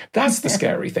worry. That's the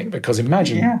scary thing, because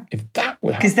imagine if that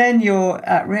would happen. Because then you're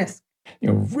at risk.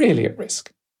 You're really at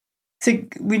risk. So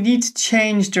we need to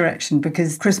change direction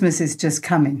because Christmas is just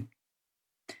coming.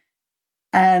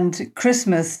 And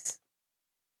Christmas,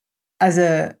 as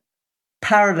a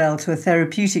parallel to a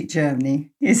therapeutic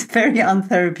journey, is very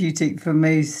untherapeutic for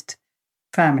most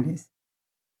families.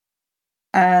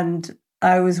 And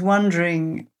I was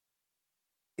wondering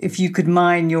if you could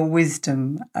mine your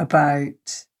wisdom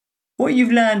about what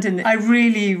you've learned. And I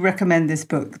really recommend this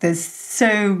book. There's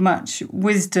so much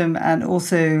wisdom and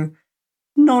also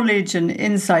knowledge and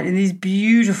insight in these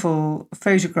beautiful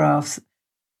photographs.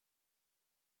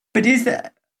 But is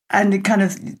that, and the kind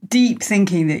of deep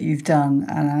thinking that you've done,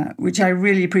 Anna, which I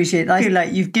really appreciate. I feel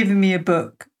like you've given me a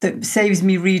book that saves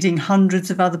me reading hundreds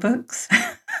of other books.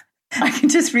 I can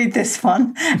just read this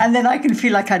one and then I can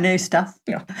feel like I know stuff.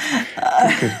 Yeah.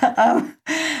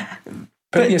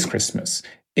 But yes, Christmas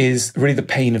is really the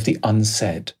pain of the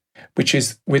unsaid, which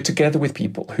is we're together with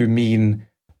people who mean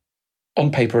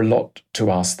on paper a lot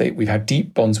to us. We've had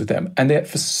deep bonds with them. And yet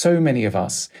for so many of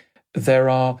us,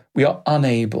 we are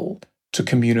unable to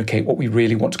communicate what we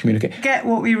really want to communicate. Get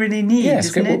what we really need, yes,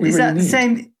 isn't get what it? we Is really that the need.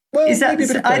 same? Well, Is that? maybe a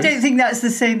bit of I both. don't think that's the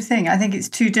same thing. I think it's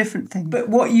two different things. But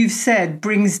what you've said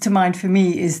brings to mind for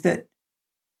me is that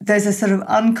there's a sort of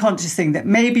unconscious thing that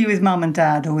maybe with mum and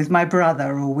dad or with my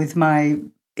brother or with my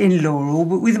in-law or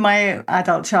with my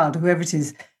adult child, whoever it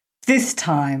is, this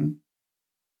time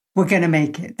we're going to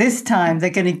make it. This time they're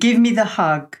going to give me the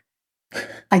hug.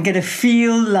 I'm going to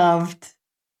feel loved.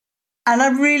 And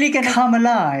I'm really going to come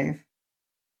alive.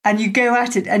 And you go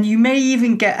at it and you may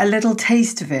even get a little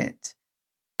taste of it.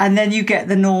 And then you get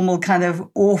the normal kind of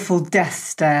awful death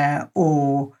stare,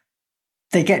 or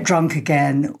they get drunk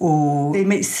again, or they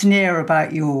may sneer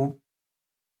about your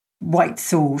white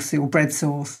sauce, your bread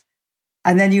sauce.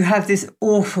 And then you have this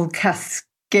awful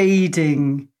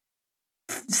cascading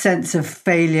sense of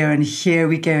failure. And here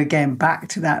we go again, back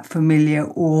to that familiar,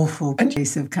 awful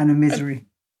place of kind of misery.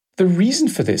 The reason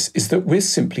for this is that we're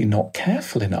simply not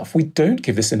careful enough. We don't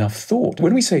give this enough thought.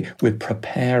 When we say we're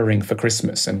preparing for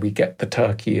Christmas and we get the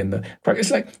turkey and the crackers,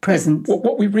 it's like presents.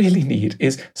 What we really need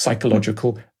is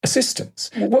psychological assistance.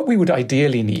 What we would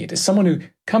ideally need is someone who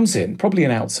comes in, probably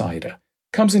an outsider,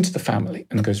 comes into the family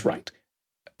and goes, right,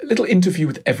 a little interview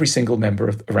with every single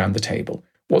member around the table.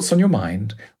 What's on your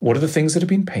mind? What are the things that have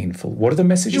been painful? What are the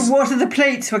messages? What are the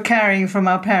plates we're carrying from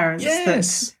our parents Yes.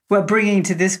 that we're bringing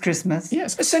to this Christmas?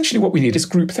 Yes. Essentially what we need is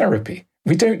group therapy.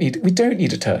 We don't need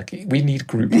a turkey. We need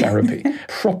group therapy.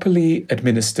 Properly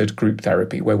administered group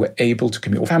therapy where we're able to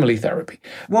communicate. Family therapy.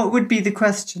 What would be the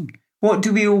question? What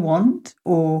do we all want?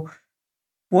 Or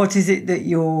what is it that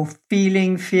you're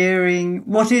feeling, fearing?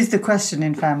 What is the question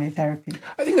in family therapy?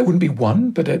 I think there wouldn't be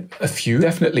one, but a few.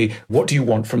 Definitely, what do you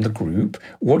want from the group?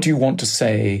 What do you want to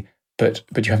say, but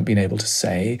you haven't been able to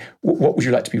say? What would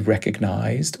you like to be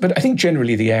recognised? But I think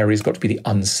generally the area's got to be the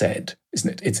unsaid,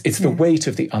 isn't it? It's the weight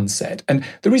of the unsaid. And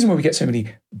the reason why we get so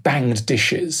many banged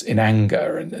dishes in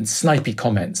anger and snipey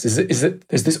comments is that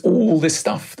there's all this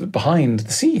stuff behind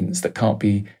the scenes that can't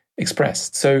be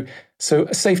expressed. So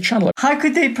a safe channel. How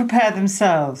could they prepare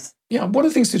themselves? Yeah, one of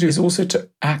the things to do is also to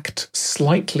act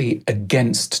slightly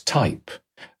against type.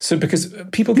 So because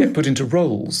people get put into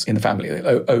roles in the family.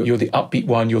 Oh, you're the upbeat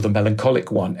one, you're the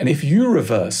melancholic one. And if you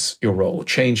reverse your role,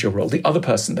 change your role, the other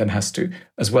person then has to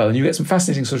as well. And you get some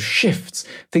fascinating sort of shifts.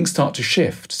 Things start to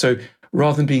shift. So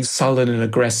rather than being sullen and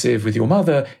aggressive with your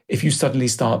mother, if you suddenly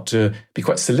start to be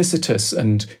quite solicitous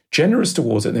and generous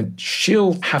towards it, then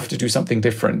she'll have to do something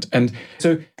different. And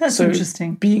so that's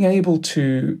interesting. Being able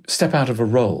to step out of a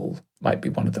role might be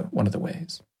one of the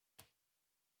ways.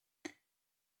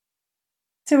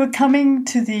 So we're coming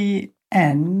to the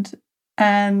end,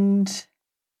 and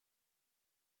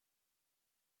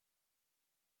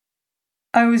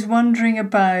I was wondering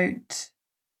about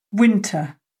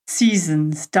winter.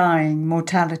 Seasons, dying,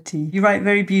 mortality. You write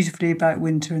very beautifully about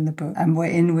winter in the book, and we're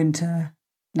in winter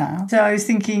now. So I was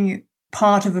thinking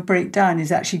part of a breakdown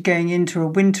is actually going into a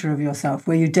winter of yourself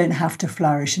where you don't have to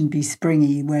flourish and be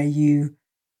springy, where you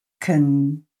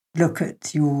can look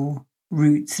at your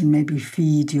roots and maybe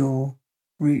feed your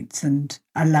roots and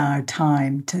allow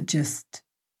time to just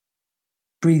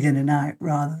breathe in and out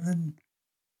rather than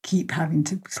keep having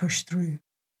to push through.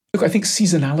 Look, I think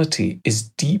seasonality is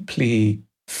deeply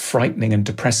frightening and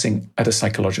depressing at a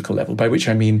psychological level, by which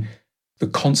I mean the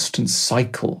constant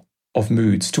cycle of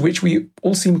moods to which we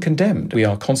all seem condemned. We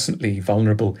are constantly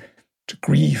vulnerable to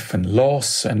grief and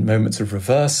loss and moments of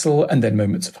reversal and then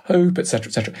moments of hope, etc.,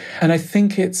 etc. And I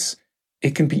think it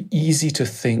can be easy to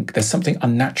think there's something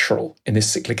unnatural in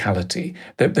this cyclicality,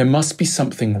 that there must be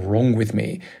something wrong with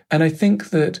me. And I think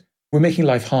that we're making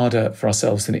life harder for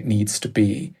ourselves than it needs to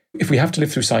be. If we have to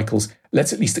live through cycles,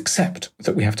 let's at least accept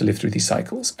that we have to live through these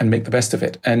cycles and make the best of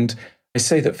it. And I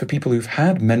say that for people who've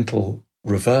had mental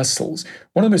reversals,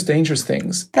 one of the most dangerous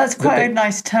things... That's quite a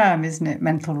nice term, isn't it?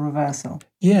 Mental reversal.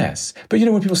 Yes. But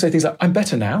when people say things like, I'm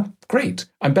better now, great,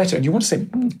 I'm better. And you want to say,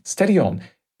 steady on.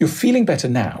 You're feeling better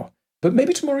now, but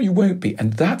maybe tomorrow you won't be.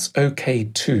 And that's okay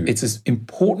too. It's as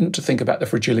important to think about the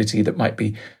fragility that might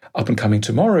be up and coming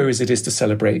tomorrow as it is to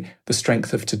celebrate the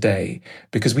strength of today,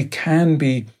 because we can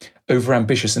be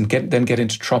overambitious and then get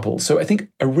into trouble. So I think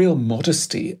a real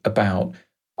modesty about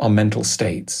our mental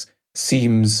states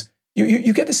seems...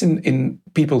 You get this in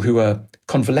people who are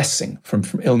convalescing from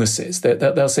illnesses.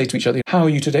 They'll say to each other, how are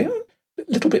you today? Oh, a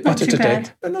little bit better today.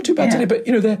 No, not too bad today.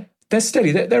 But, they're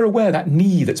steady. They're aware that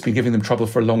knee that's been giving them trouble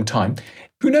for a long time.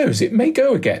 Who knows? It may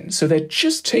go again. So they're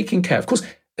just taking care. Of course,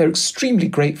 they're extremely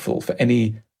grateful for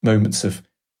any moments of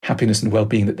happiness and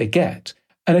well-being that they get.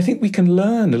 And I think we can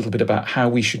learn a little bit about how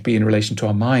we should be in relation to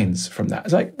our minds from that.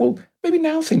 It's like, well, maybe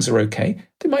now things are okay.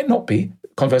 They might not be.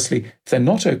 Conversely, if they're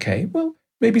not okay, well,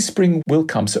 maybe spring will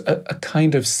come. So a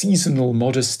kind of seasonal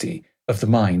modesty of the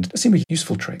mind does seem a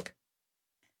useful trick.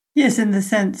 Yes, in the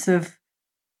sense of,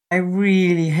 I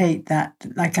really hate that,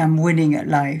 like I'm winning at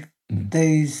life,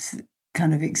 those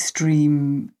kind of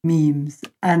extreme memes.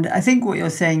 And I think what you're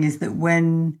saying is that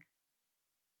when,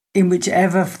 in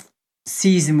whichever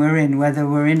season we're in, whether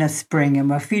we're in a spring and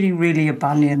we're feeling really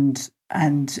ebullient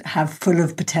and have full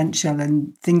of potential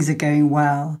and things are going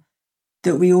well,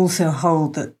 that we also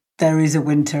hold that there is a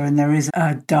winter and there is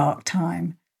a dark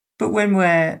time. But when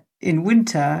we're in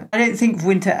winter, I don't think of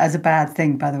winter as a bad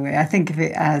thing, by the way. I think of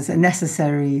it as a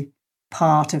necessary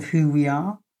part of who we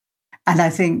are. And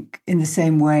I think in the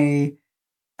same way,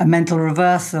 a mental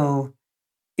reversal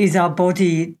is our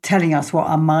body telling us what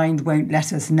our mind won't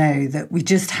let us know, that we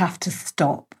just have to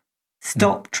stop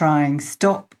trying,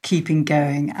 stop keeping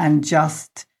going, and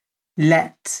just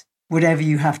let whatever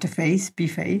you have to face be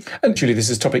faced. And Julie, this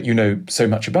is a topic you know so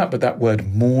much about, but that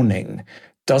word mourning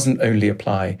doesn't only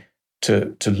apply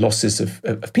to losses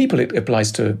of people, it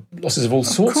applies to losses of all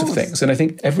sorts of things. And I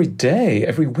think every day,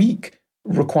 every week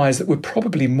requires that we're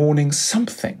probably mourning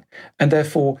something. And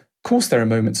therefore, of course, there are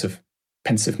moments of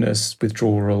pensiveness,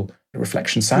 withdrawal,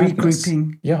 reflection, sadness.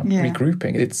 Regrouping. Yeah,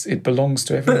 regrouping. It belongs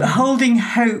to everyone. But holding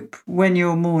hope when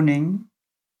you're mourning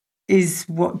is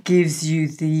what gives you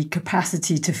the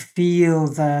capacity to feel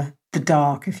the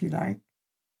dark, if you like.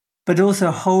 But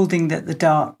also holding that the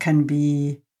dark can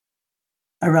be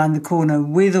around the corner,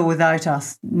 with or without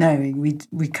us knowing.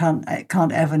 We can't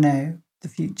ever know the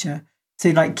future.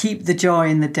 So like keep the joy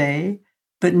in the day,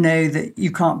 but know that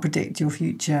you can't predict your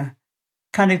future.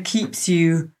 Kind of keeps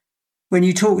you, when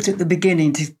you talked at the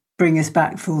beginning, to bring us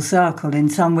back full circle, in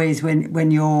some ways when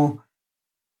you're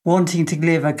wanting to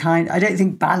live a kind, I don't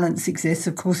think balance exists,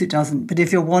 of course it doesn't, but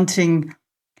if you're wanting,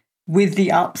 with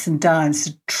the ups and downs,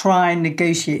 to try and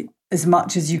negotiate as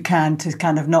much as you can to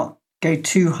kind of not go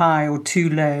too high or too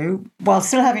low while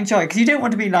still having joy, because you don't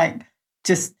want to be like,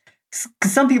 just,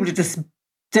 because some people are just,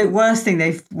 the worst thing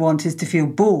they want is to feel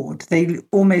bored. They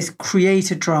almost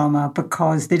create a drama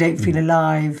because they don't feel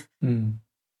alive.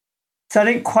 So I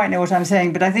don't quite know what I'm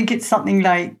saying, but I think it's something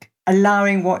like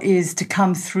allowing what is to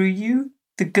come through you,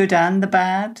 the good and the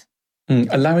bad.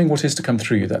 Allowing what is to come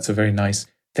through you, that's a very nice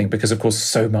thing, because of course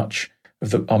so much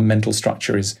of our mental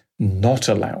structure is not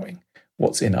allowing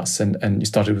what's in us. And you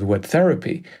started with the word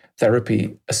therapy.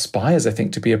 Therapy aspires, I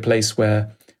think, to be a place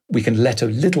where we can let a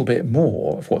little bit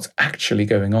more of what's actually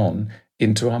going on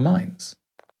into our minds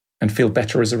and feel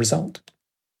better as a result.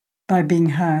 By being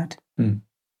heard. I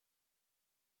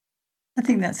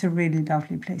think that's a really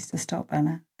lovely place to stop,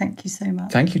 Anna. Thank you so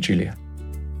much. Thank you, Julia.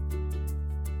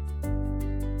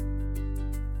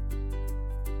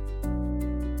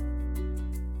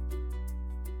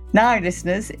 Now,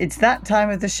 listeners, it's that time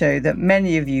of the show that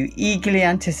many of you eagerly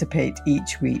anticipate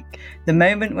each week, the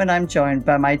moment when I'm joined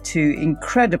by my two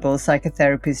incredible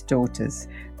psychotherapist daughters,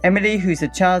 Emily, who's a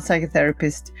child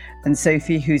psychotherapist, and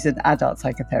Sophie, who's an adult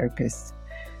psychotherapist.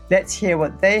 Let's hear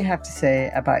what they have to say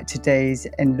about today's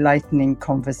enlightening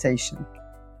conversation.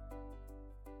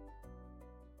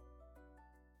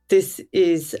 This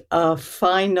is our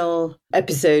final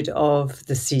episode of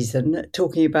the season,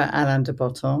 talking about Alain de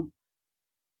Botton.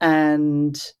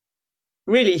 And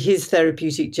really his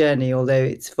therapeutic journey, although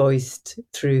it's voiced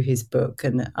through his book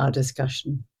and our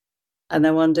discussion. And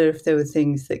I wonder if there were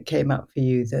things that came up for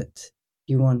you that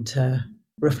you want to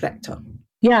reflect on.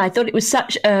 Yeah, I thought it was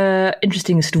such an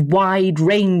interesting sort of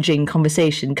wide-ranging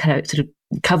conversation, kind of sort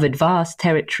of covered vast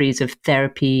territories of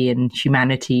therapy and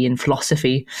humanity and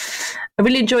philosophy. I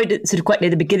really enjoyed it sort of quite near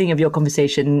the beginning of your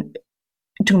conversation,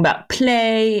 talking about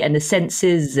play and the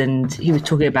senses, and he was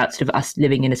talking about sort of us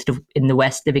living in a sort of, in the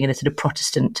West, living in a sort of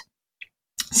Protestant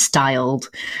styled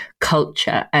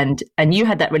culture, and you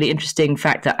had that really interesting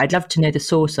fact that I'd love to know the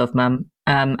source of, Mum,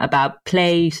 about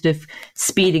play sort of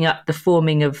speeding up the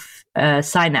forming of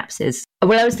synapses.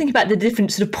 Well, I was thinking about the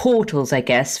different sort of portals, I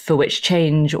guess, for which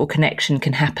change or connection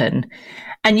can happen,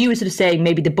 and you were sort of saying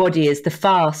maybe the body is the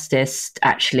fastest,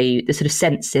 actually, the sort of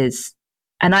senses.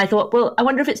 And I thought, well, I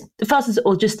wonder if it's the fastest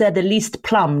or just they're the least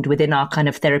plumbed within our kind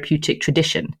of therapeutic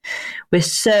tradition. We're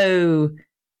so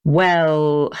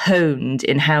well honed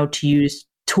in how to use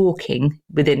talking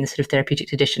within the sort of therapeutic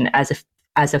tradition as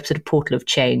a sort of portal of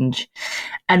change,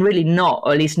 and really not,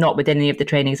 or at least not with any of the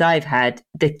trainings I've had,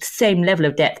 the same level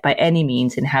of depth by any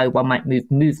means in how one might move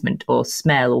movement or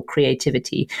smell or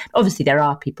creativity. Obviously, there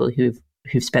are people who've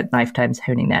spent lifetimes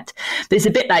honing that. But it's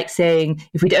a bit like saying,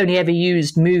 if we'd only ever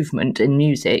used movement in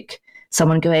music,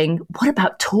 someone going, what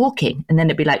about talking? And then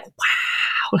it'd be like,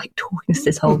 wow, like talking is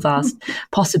this whole vast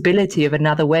possibility of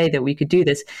another way that we could do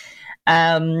this.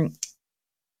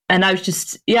 And I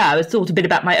was thought a bit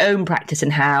about my own practice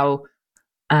and how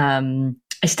I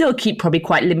still keep probably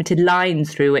quite limited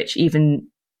lines through which, even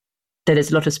though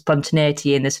there's a lot of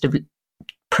spontaneity in the sort of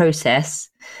process,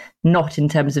 not in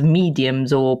terms of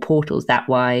mediums or portals that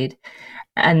wide.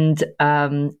 And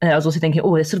I was also thinking,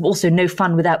 there's sort of also no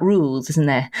fun without rules, isn't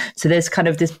there? So there's kind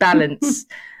of this balance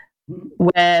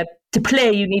where to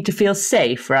play, you need to feel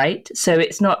safe, right? So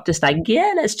it's not just like,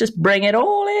 let's just bring it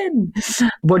all in.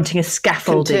 Wanting a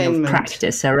scaffolding of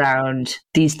practice around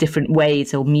these different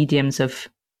ways or mediums of,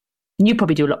 you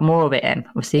probably do a lot more of it, Em,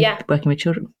 obviously, working with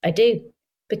children. I do,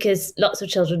 because lots of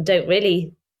children don't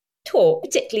really talk,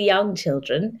 particularly young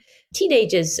children.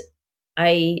 Teenagers,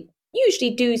 I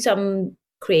usually do some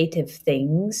creative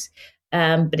things,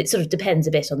 but it sort of depends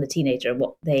a bit on the teenager and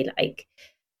what they like.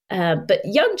 But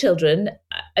young children,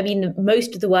 I mean,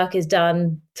 most of the work is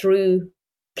done through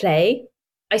play.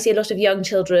 I see a lot of young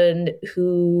children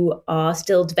who are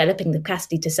still developing the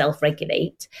capacity to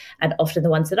self-regulate. And often the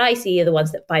ones that I see are the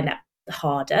ones that find that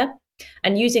harder.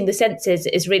 And using the senses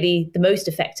is really the most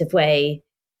effective way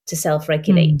to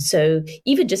self-regulate. So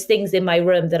even just things in my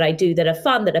room that I do that are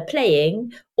fun, that are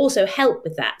playing, also help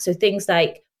with that. So things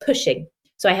like pushing.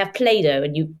 So I have Play-Doh,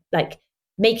 and you like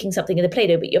making something in the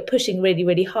Play-Doh, but you're pushing really,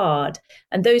 really hard.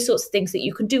 And those sorts of things that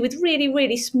you can do with really,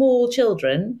 really small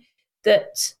children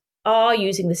that are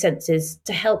using the senses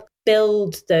to help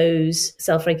build those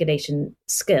self-regulation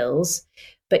skills.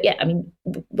 But yeah, I mean,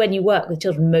 when you work with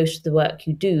children, most of the work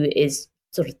you do is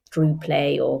sort of through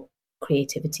play or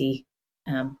creativity,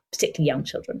 particularly young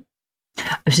children.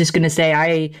 I was just going to say,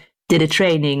 I did a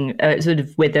training sort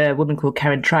of with a woman called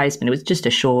Karen Treisman. It was just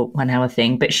a short 1 hour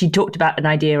thing, but she talked about an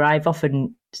idea I've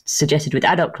often suggested with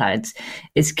adult clients,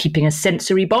 is keeping a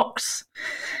sensory box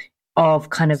of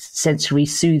kind of sensory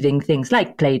soothing things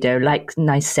like Play-Doh, like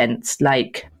nice scents,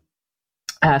 like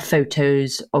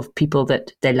photos of people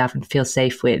that they love and feel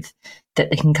safe with, that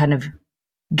they can kind of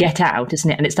get out,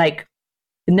 isn't it? And it's like,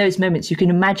 in those moments, you can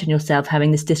imagine yourself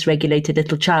having this dysregulated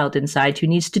little child inside who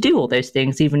needs to do all those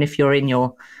things, even if you're in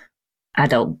your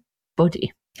adult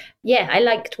body. Yeah, I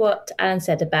liked what Alan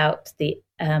said about the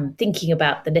thinking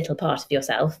about the little part of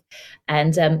yourself.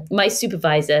 And my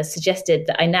supervisor suggested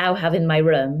that I now have in my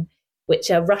room,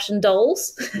 which are Russian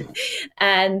dolls.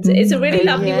 And it's a really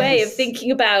lovely way of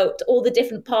thinking about all the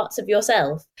different parts of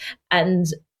yourself, and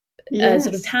a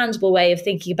sort of tangible way of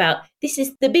thinking about, this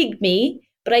is the big me,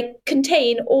 but I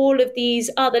contain all of these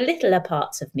other littler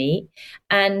parts of me.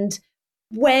 And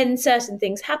when certain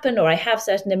things happen, or I have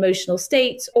certain emotional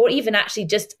states, or even actually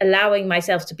just allowing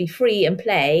myself to be free and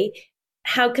play,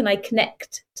 how can I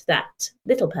connect to that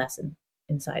little person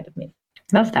inside of me?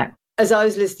 Love that. As I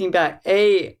was listening back,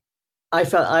 I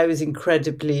felt I was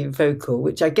incredibly vocal,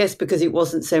 which I guess because it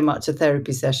wasn't so much a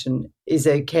therapy session is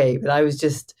okay. But I was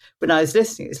just, when I was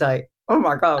listening, it's like, oh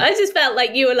my God. I just felt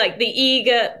like you were like the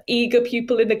eager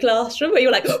pupil in the classroom, where you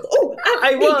were like, oh,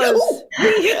 I was.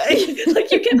 Oh,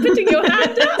 like you kept putting your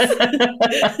hand up.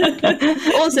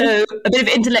 Also, a bit of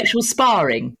intellectual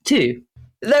sparring too.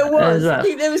 There was. I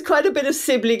think there was quite a bit of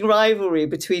sibling rivalry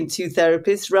between two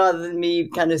therapists, rather than me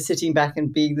kind of sitting back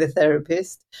and being the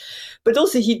therapist. But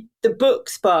also, the book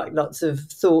sparked lots of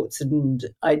thoughts and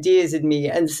ideas in me,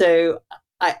 and so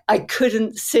I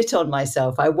couldn't sit on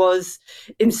myself. I was,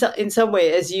 in some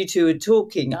way, as you two were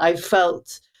talking, I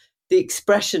felt the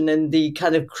expression and the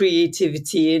kind of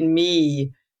creativity in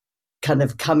me kind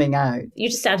of coming out. You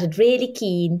just sounded really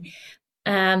keen.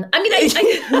 I mean, I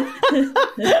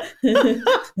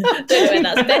don't know whether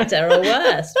that's better or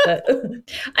worse, but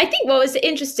I think what was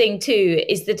interesting too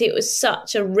is that it was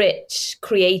such a rich,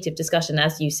 creative discussion,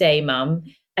 as you say, Mum.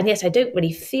 And yes, I don't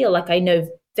really feel like I know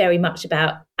very much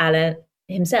about Alain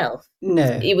himself.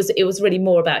 No, it was really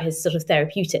more about his sort of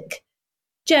therapeutic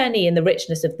journey and the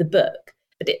richness of the book.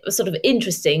 But it was sort of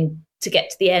interesting to get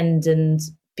to the end and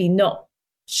be not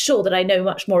sure that I know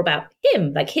much more about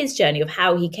him, like his journey of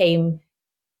how he came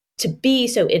to be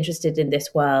so interested in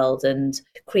this world and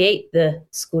create the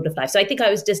School of Life. So I think I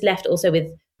was just left also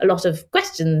with a lot of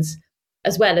questions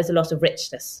as well as a lot of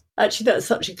richness. Actually, that's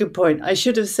such a good point. I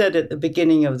should have said at the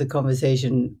beginning of the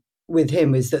conversation with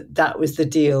him was that was the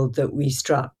deal that we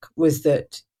struck, was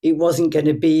that it wasn't going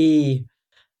to be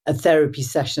a therapy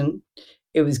session.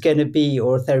 It was going to be,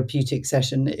 or a therapeutic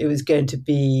session. It was going to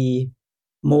be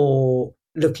more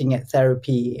looking at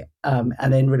therapy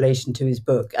and in relation to his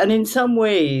book. And in some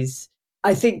ways,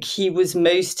 I think he was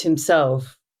most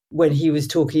himself when he was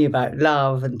talking about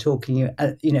love and talking,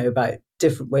 about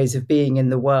different ways of being in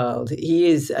the world. He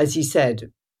is, as he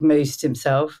said, most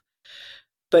himself.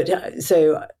 But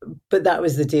that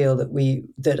was the deal that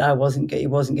it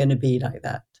wasn't going to be like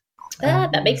that.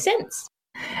 That makes sense.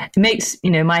 It makes,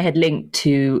 my head link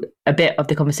to a bit of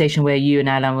the conversation where you and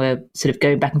Alain were sort of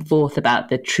going back and forth about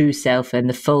the true self and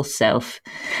the false self.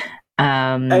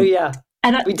 And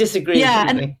we disagreed,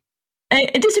 didn't we? I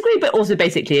disagreed, but also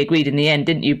basically agreed in the end,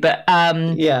 didn't you? But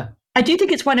I do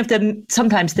think it's one of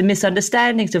sometimes the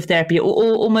misunderstandings of therapy, or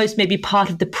almost maybe part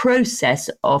of the process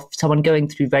of someone going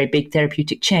through very big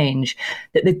therapeutic change,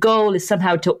 that the goal is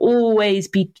somehow to always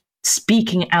be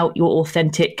speaking out your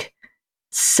authentic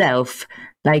self.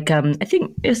 Like, I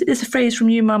think there's a phrase from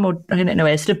you, Mum, or I don't know,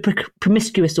 a sort of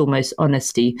promiscuous almost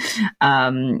honesty,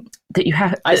 that you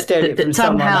have, that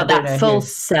somehow that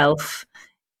false self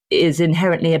is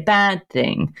inherently a bad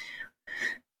thing.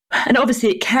 And obviously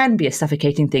it can be a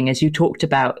suffocating thing, as you talked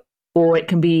about, or it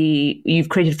can be you've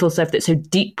created a false self that so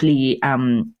deeply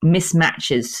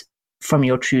mismatches from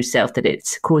your true self that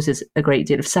it causes a great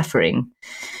deal of suffering.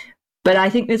 But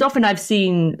I think there's often I've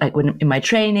seen, like when in my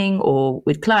training or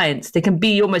with clients, there can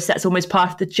be that's almost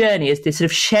part of the journey, is they sort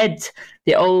of shed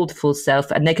the old false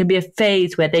self, and there can be a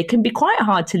phase where they can be quite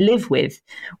hard to live with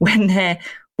when they're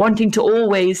wanting to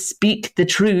always speak the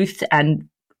truth and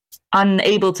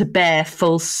unable to bear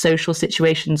false social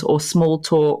situations or small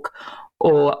talk,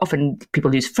 or often people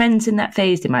lose friends in that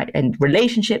phase. They might end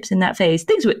relationships in that phase,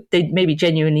 things that they maybe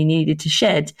genuinely needed to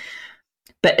shed.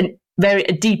 But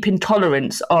a deep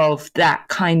intolerance of that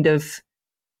kind of,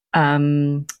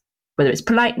 whether it's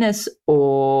politeness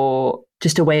or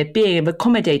just a way of being, of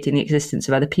accommodating the existence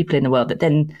of other people in the world, that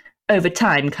then over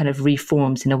time kind of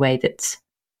reforms in a way that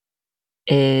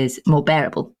is more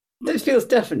bearable. That feels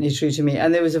definitely true to me.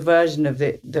 And there was a version of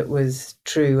it that was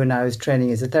true when I was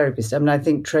training as a therapist. I mean, I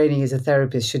think training as a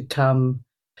therapist should come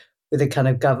with a kind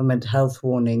of government health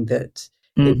warning that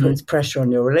it puts pressure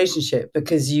on your relationship,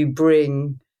 because you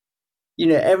bring,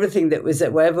 everything that was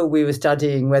at wherever we were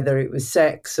studying, whether it was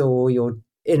sex or your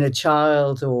inner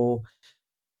child or,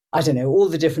 I don't know, all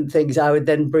the different things I would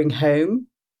then bring home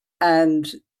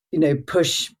and,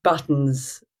 push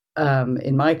buttons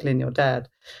in Michael and your dad.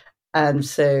 And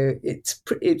so it's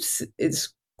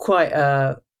quite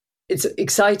it's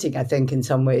exciting, I think, in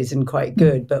some ways, and quite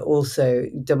good, but also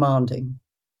demanding.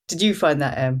 Did you find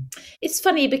that, Em? It's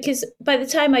funny because by the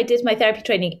time I did my therapy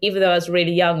training, even though I was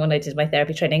really young when I did my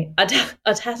therapy training, I'd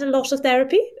had a lot of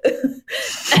therapy.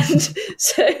 And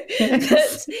so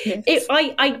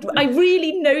I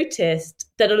really noticed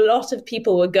that a lot of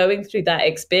people were going through that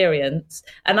experience.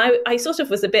 And I sort of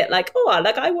was a bit like,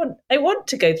 I want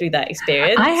to go through that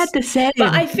experience. I had the same.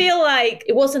 But I feel like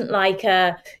it wasn't like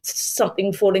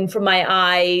something falling from my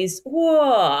eyes.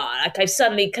 Whoa, like I'm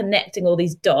suddenly connecting all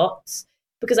these dots.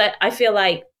 Because I feel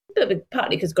like,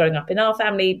 partly because growing up in our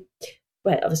family,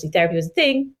 well, obviously therapy was a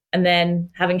thing. And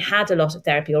then having had a lot of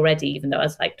therapy already, even though I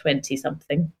was like 20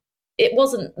 something, it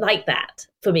wasn't like that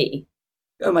for me.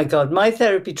 Oh my God, my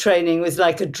therapy training was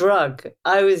like a drug.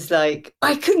 I was like,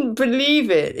 I couldn't believe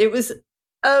it. It was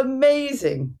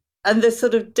amazing. And the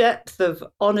sort of depth of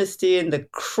honesty and the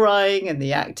crying and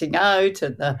the acting out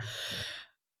and the...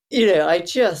 I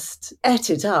just ate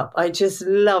it up. I just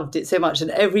loved it so much.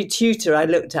 And every tutor I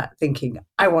looked at thinking,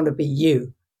 I want to be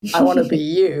you. I want to be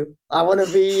you. I want to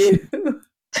be you.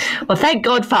 Well, thank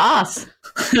God for us.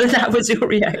 That was your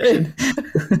reaction.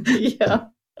 Yeah.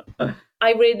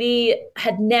 I really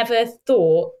had never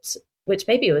thought, which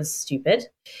maybe was stupid,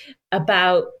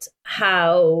 about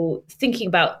thinking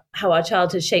about how our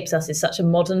childhood shapes us is such a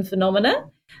modern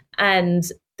phenomena. And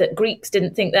that Greeks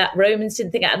didn't think that, Romans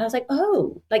didn't think that. And I was like,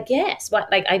 yes.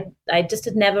 I just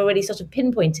had never really sort of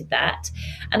pinpointed that.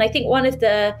 And I think one of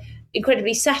the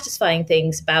incredibly satisfying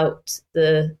things about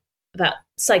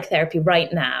psychotherapy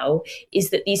right now is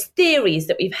that these theories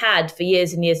that we've had for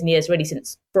years and years and years, really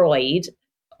since Freud,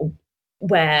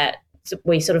 where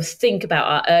we sort of think about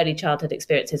our early childhood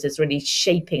experiences as really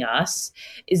shaping us,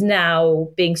 is now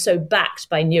being so backed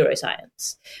by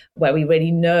neuroscience, where we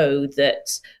really know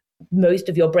that most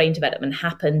of your brain development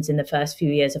happens in the first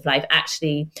few years of life.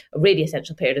 Actually, a really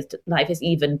essential period of life is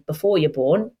even before you're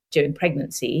born, during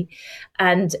pregnancy.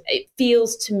 And it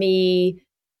feels to me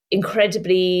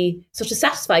incredibly sort of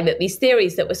satisfying that these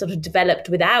theories that were sort of developed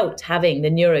without having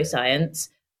the neuroscience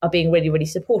are being really, really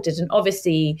supported. And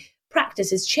obviously,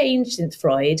 practice has changed since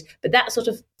Freud, but that sort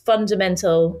of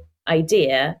fundamental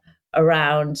idea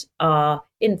around our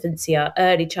infancy, our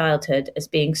early childhood, as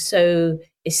being so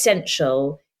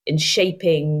essential in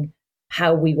shaping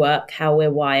how we work, how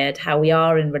we're wired, how we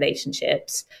are in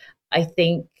relationships, I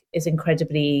think is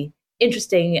incredibly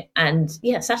interesting and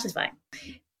satisfying.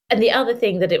 And the other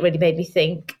thing that it really made me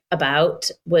think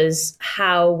about was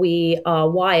how we are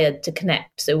wired to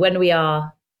connect. So when we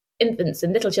are infants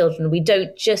and little children, we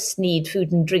don't just need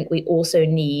food and drink, we also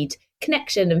need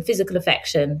connection and physical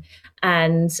affection.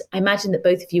 And I imagine that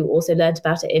both of you also learned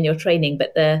about it in your training,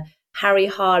 but the Harry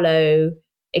Harlow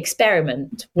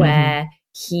experiment, where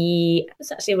it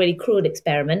was actually a really cruel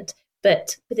experiment,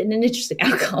 but with an interesting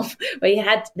outcome, where he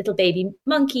had little baby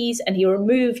monkeys and he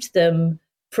removed them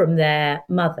from their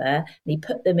mother and he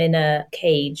put them in a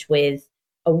cage with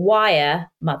a wire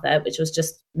mother, which was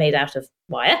just made out of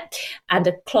wire, and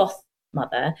a cloth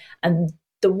mother. And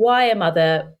the wire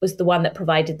mother was the one that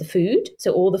provided the food.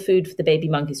 So all the food for the baby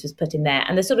monkeys was put in there.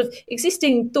 And the sort of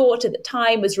existing thought at the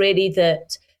time was really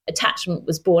that attachment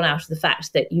was born out of the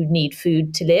fact that you need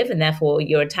food to live, and therefore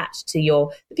you're attached to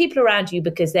the people around you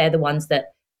because they're the ones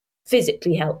that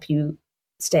physically help you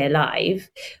stay alive.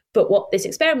 But what this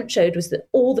experiment showed was that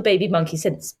all the baby monkeys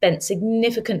had spent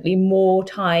significantly more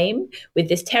time with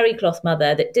this terry cloth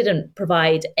mother that didn't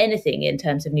provide anything in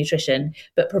terms of nutrition,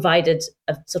 but provided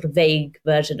a sort of vague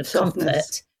version of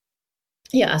comfort.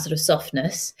 Yeah, a sort of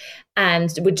softness. And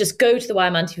would just go to the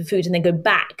wire monkey for food and then go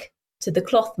back to the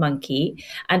cloth monkey.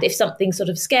 And if something sort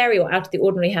of scary or out of the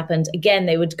ordinary happened, again,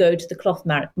 they would go to the cloth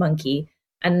monkey.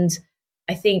 And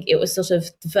I think it was sort of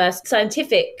the first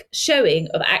scientific showing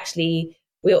of actually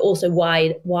we are also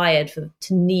wired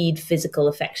to need physical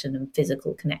affection and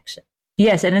physical connection.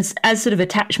 Yes, and as sort of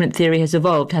attachment theory has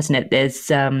evolved, hasn't it? There's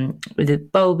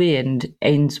with Bowlby and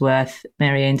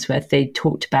Mary Ainsworth, they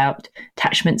talked about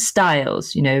attachment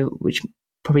styles, which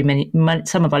probably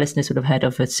some of our listeners would have heard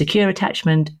of as secure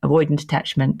attachment, avoidant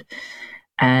attachment,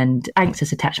 and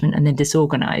anxious attachment, and then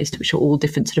disorganized, which are all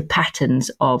different sort of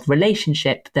patterns of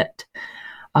relationship that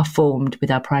are formed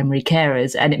with our primary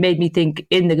carers. And it made me think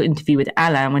in the interview with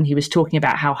Alain, when he was talking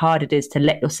about how hard it is to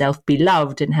let yourself be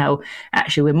loved, and how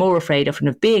actually we're more afraid often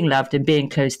of being loved and being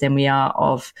close than we are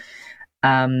of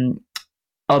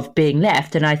being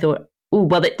left. And I thought, oh,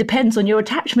 well, it depends on your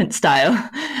attachment style.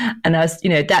 And I was,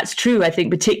 that's true, I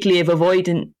think, particularly of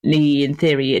avoidantly, in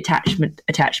theory,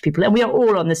 attached people. And we are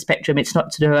all on the spectrum. It's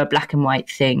not sort of a black and white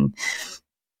thing.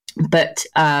 But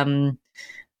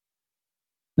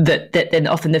that then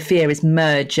often the fear is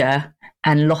merger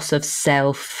and loss of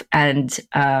self. And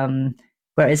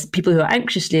whereas people who are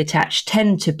anxiously attached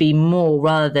tend to be more,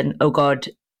 rather than, oh God,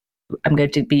 I'm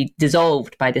going to be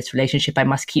dissolved by this relationship, I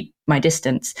must keep my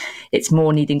distance. It's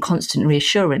more needing constant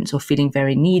reassurance, or feeling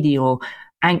very needy or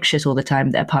anxious all the time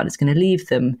that their partner's going to leave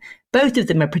them. Both of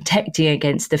them are protecting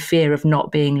against the fear of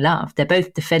not being loved. They're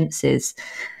both defenses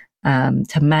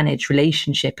to manage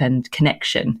relationship and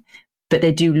connection, but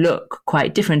they do look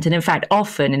quite different. And in fact,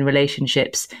 often in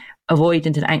relationships,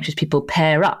 avoidant and anxious people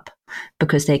pair up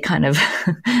because they kind of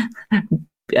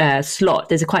slot.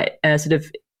 There's a quite sort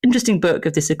of interesting book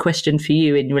of this, A Question for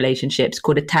You in Relationships,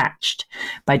 called Attached,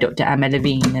 by Dr. Amma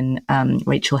Levine and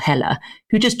Rachel Heller,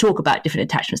 who just talk about different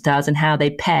attachment styles and how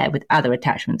they pair with other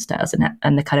attachment styles,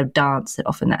 and the kind of dance that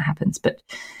often that happens. But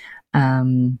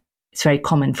it's very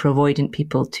common for avoidant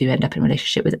people to end up in a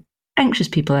relationship with anxious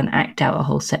people and act out a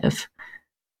whole set of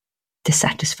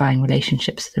dissatisfying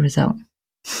relationships as a result.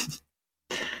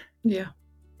 Yeah,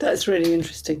 that's really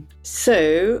interesting.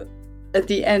 So at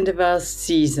the end of our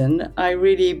season, I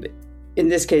really, in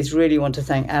this case, really want to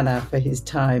thank Alain for his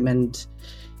time and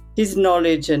his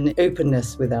knowledge and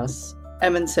openness with us.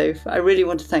 Em and Soph, I really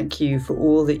want to thank you for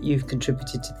all that you've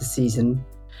contributed to the season,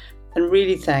 and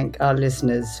really thank our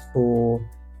listeners for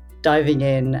diving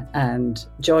in and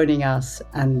joining us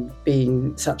and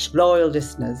being such loyal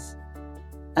listeners.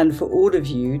 And for all of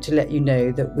you, to let you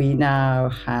know that we now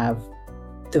have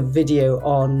the video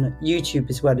on YouTube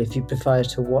as well, if you prefer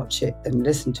to watch it than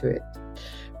listen to it.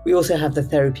 We also have the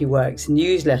Therapy Works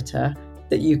newsletter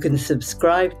that you can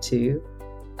subscribe to.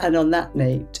 And on that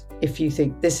note, if you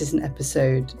think this is an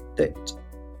episode that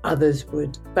others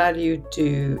would value,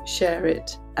 do share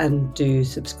it and do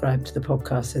subscribe to the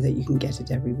podcast so that you can get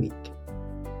it every week.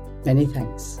 Many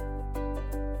thanks.